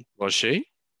leading lady. Was she?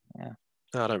 Yeah.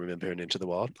 No, I don't remember her in Into the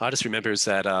Wild. I just remember as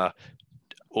that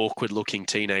awkward-looking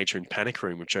teenager in Panic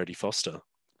Room with Jodie Foster.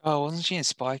 Oh, wasn't she in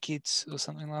Spy Kids or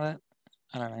something like that?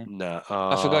 I don't know.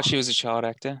 No. I forgot she was a child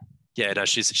actor. Yeah, no,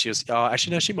 she was. Oh,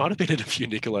 actually, no, she might have been in a few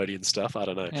Nickelodeon stuff. I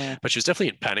don't know, but she was definitely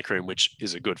in Panic Room, which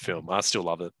is a good film. I still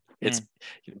love it. It's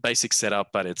basic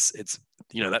setup, but it's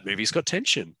that movie's got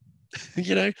tension.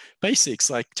 Basics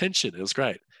like tension. It was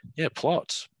great. Yeah,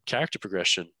 plot, character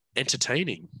progression,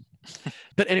 entertaining.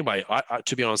 But anyway, I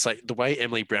to be honest, like the way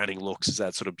Emily Browning looks is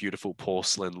that sort of beautiful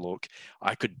porcelain look.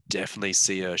 I could definitely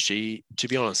see her. To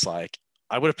be honest, like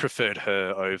I would have preferred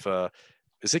her over.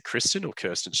 Is it Kristen or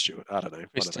Kirsten Stewart? I don't know.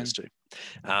 Kristen. One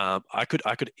of those two.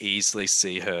 I could easily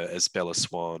see her as Bella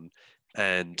Swan,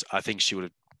 and I think she would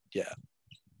have.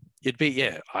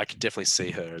 Yeah, I could definitely see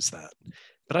her as that.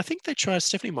 But I think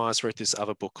Stephanie Myers wrote this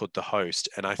other book called The Host,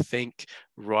 and I think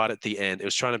right at the end, it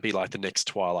was trying to be like the next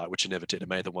Twilight, which it never did. It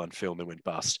made the one film and went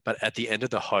bust. But at the end of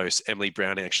The Host, Emily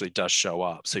Browning actually does show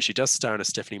up. So she does star in a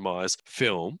Stephanie Myers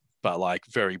film, but like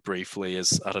very briefly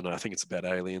as, I don't know, I think it's about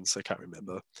aliens. I can't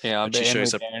remember. Yeah, I bet Emily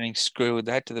Browning screwed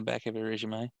that to the back of her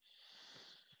resume.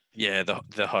 Yeah,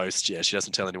 the Host. Yeah, she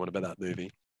doesn't tell anyone about that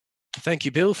movie. Thank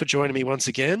you, Bill, for joining me once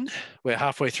again. We're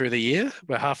halfway through the year.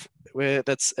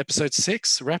 That's episode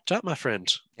 6 wrapped up, my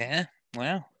friend. Yeah,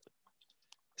 wow.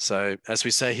 So, as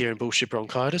we say here in Bullshit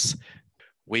Bronchitis,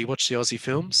 we watch the Aussie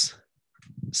films,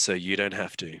 so you don't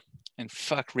have to. And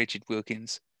fuck Richard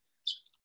Wilkins.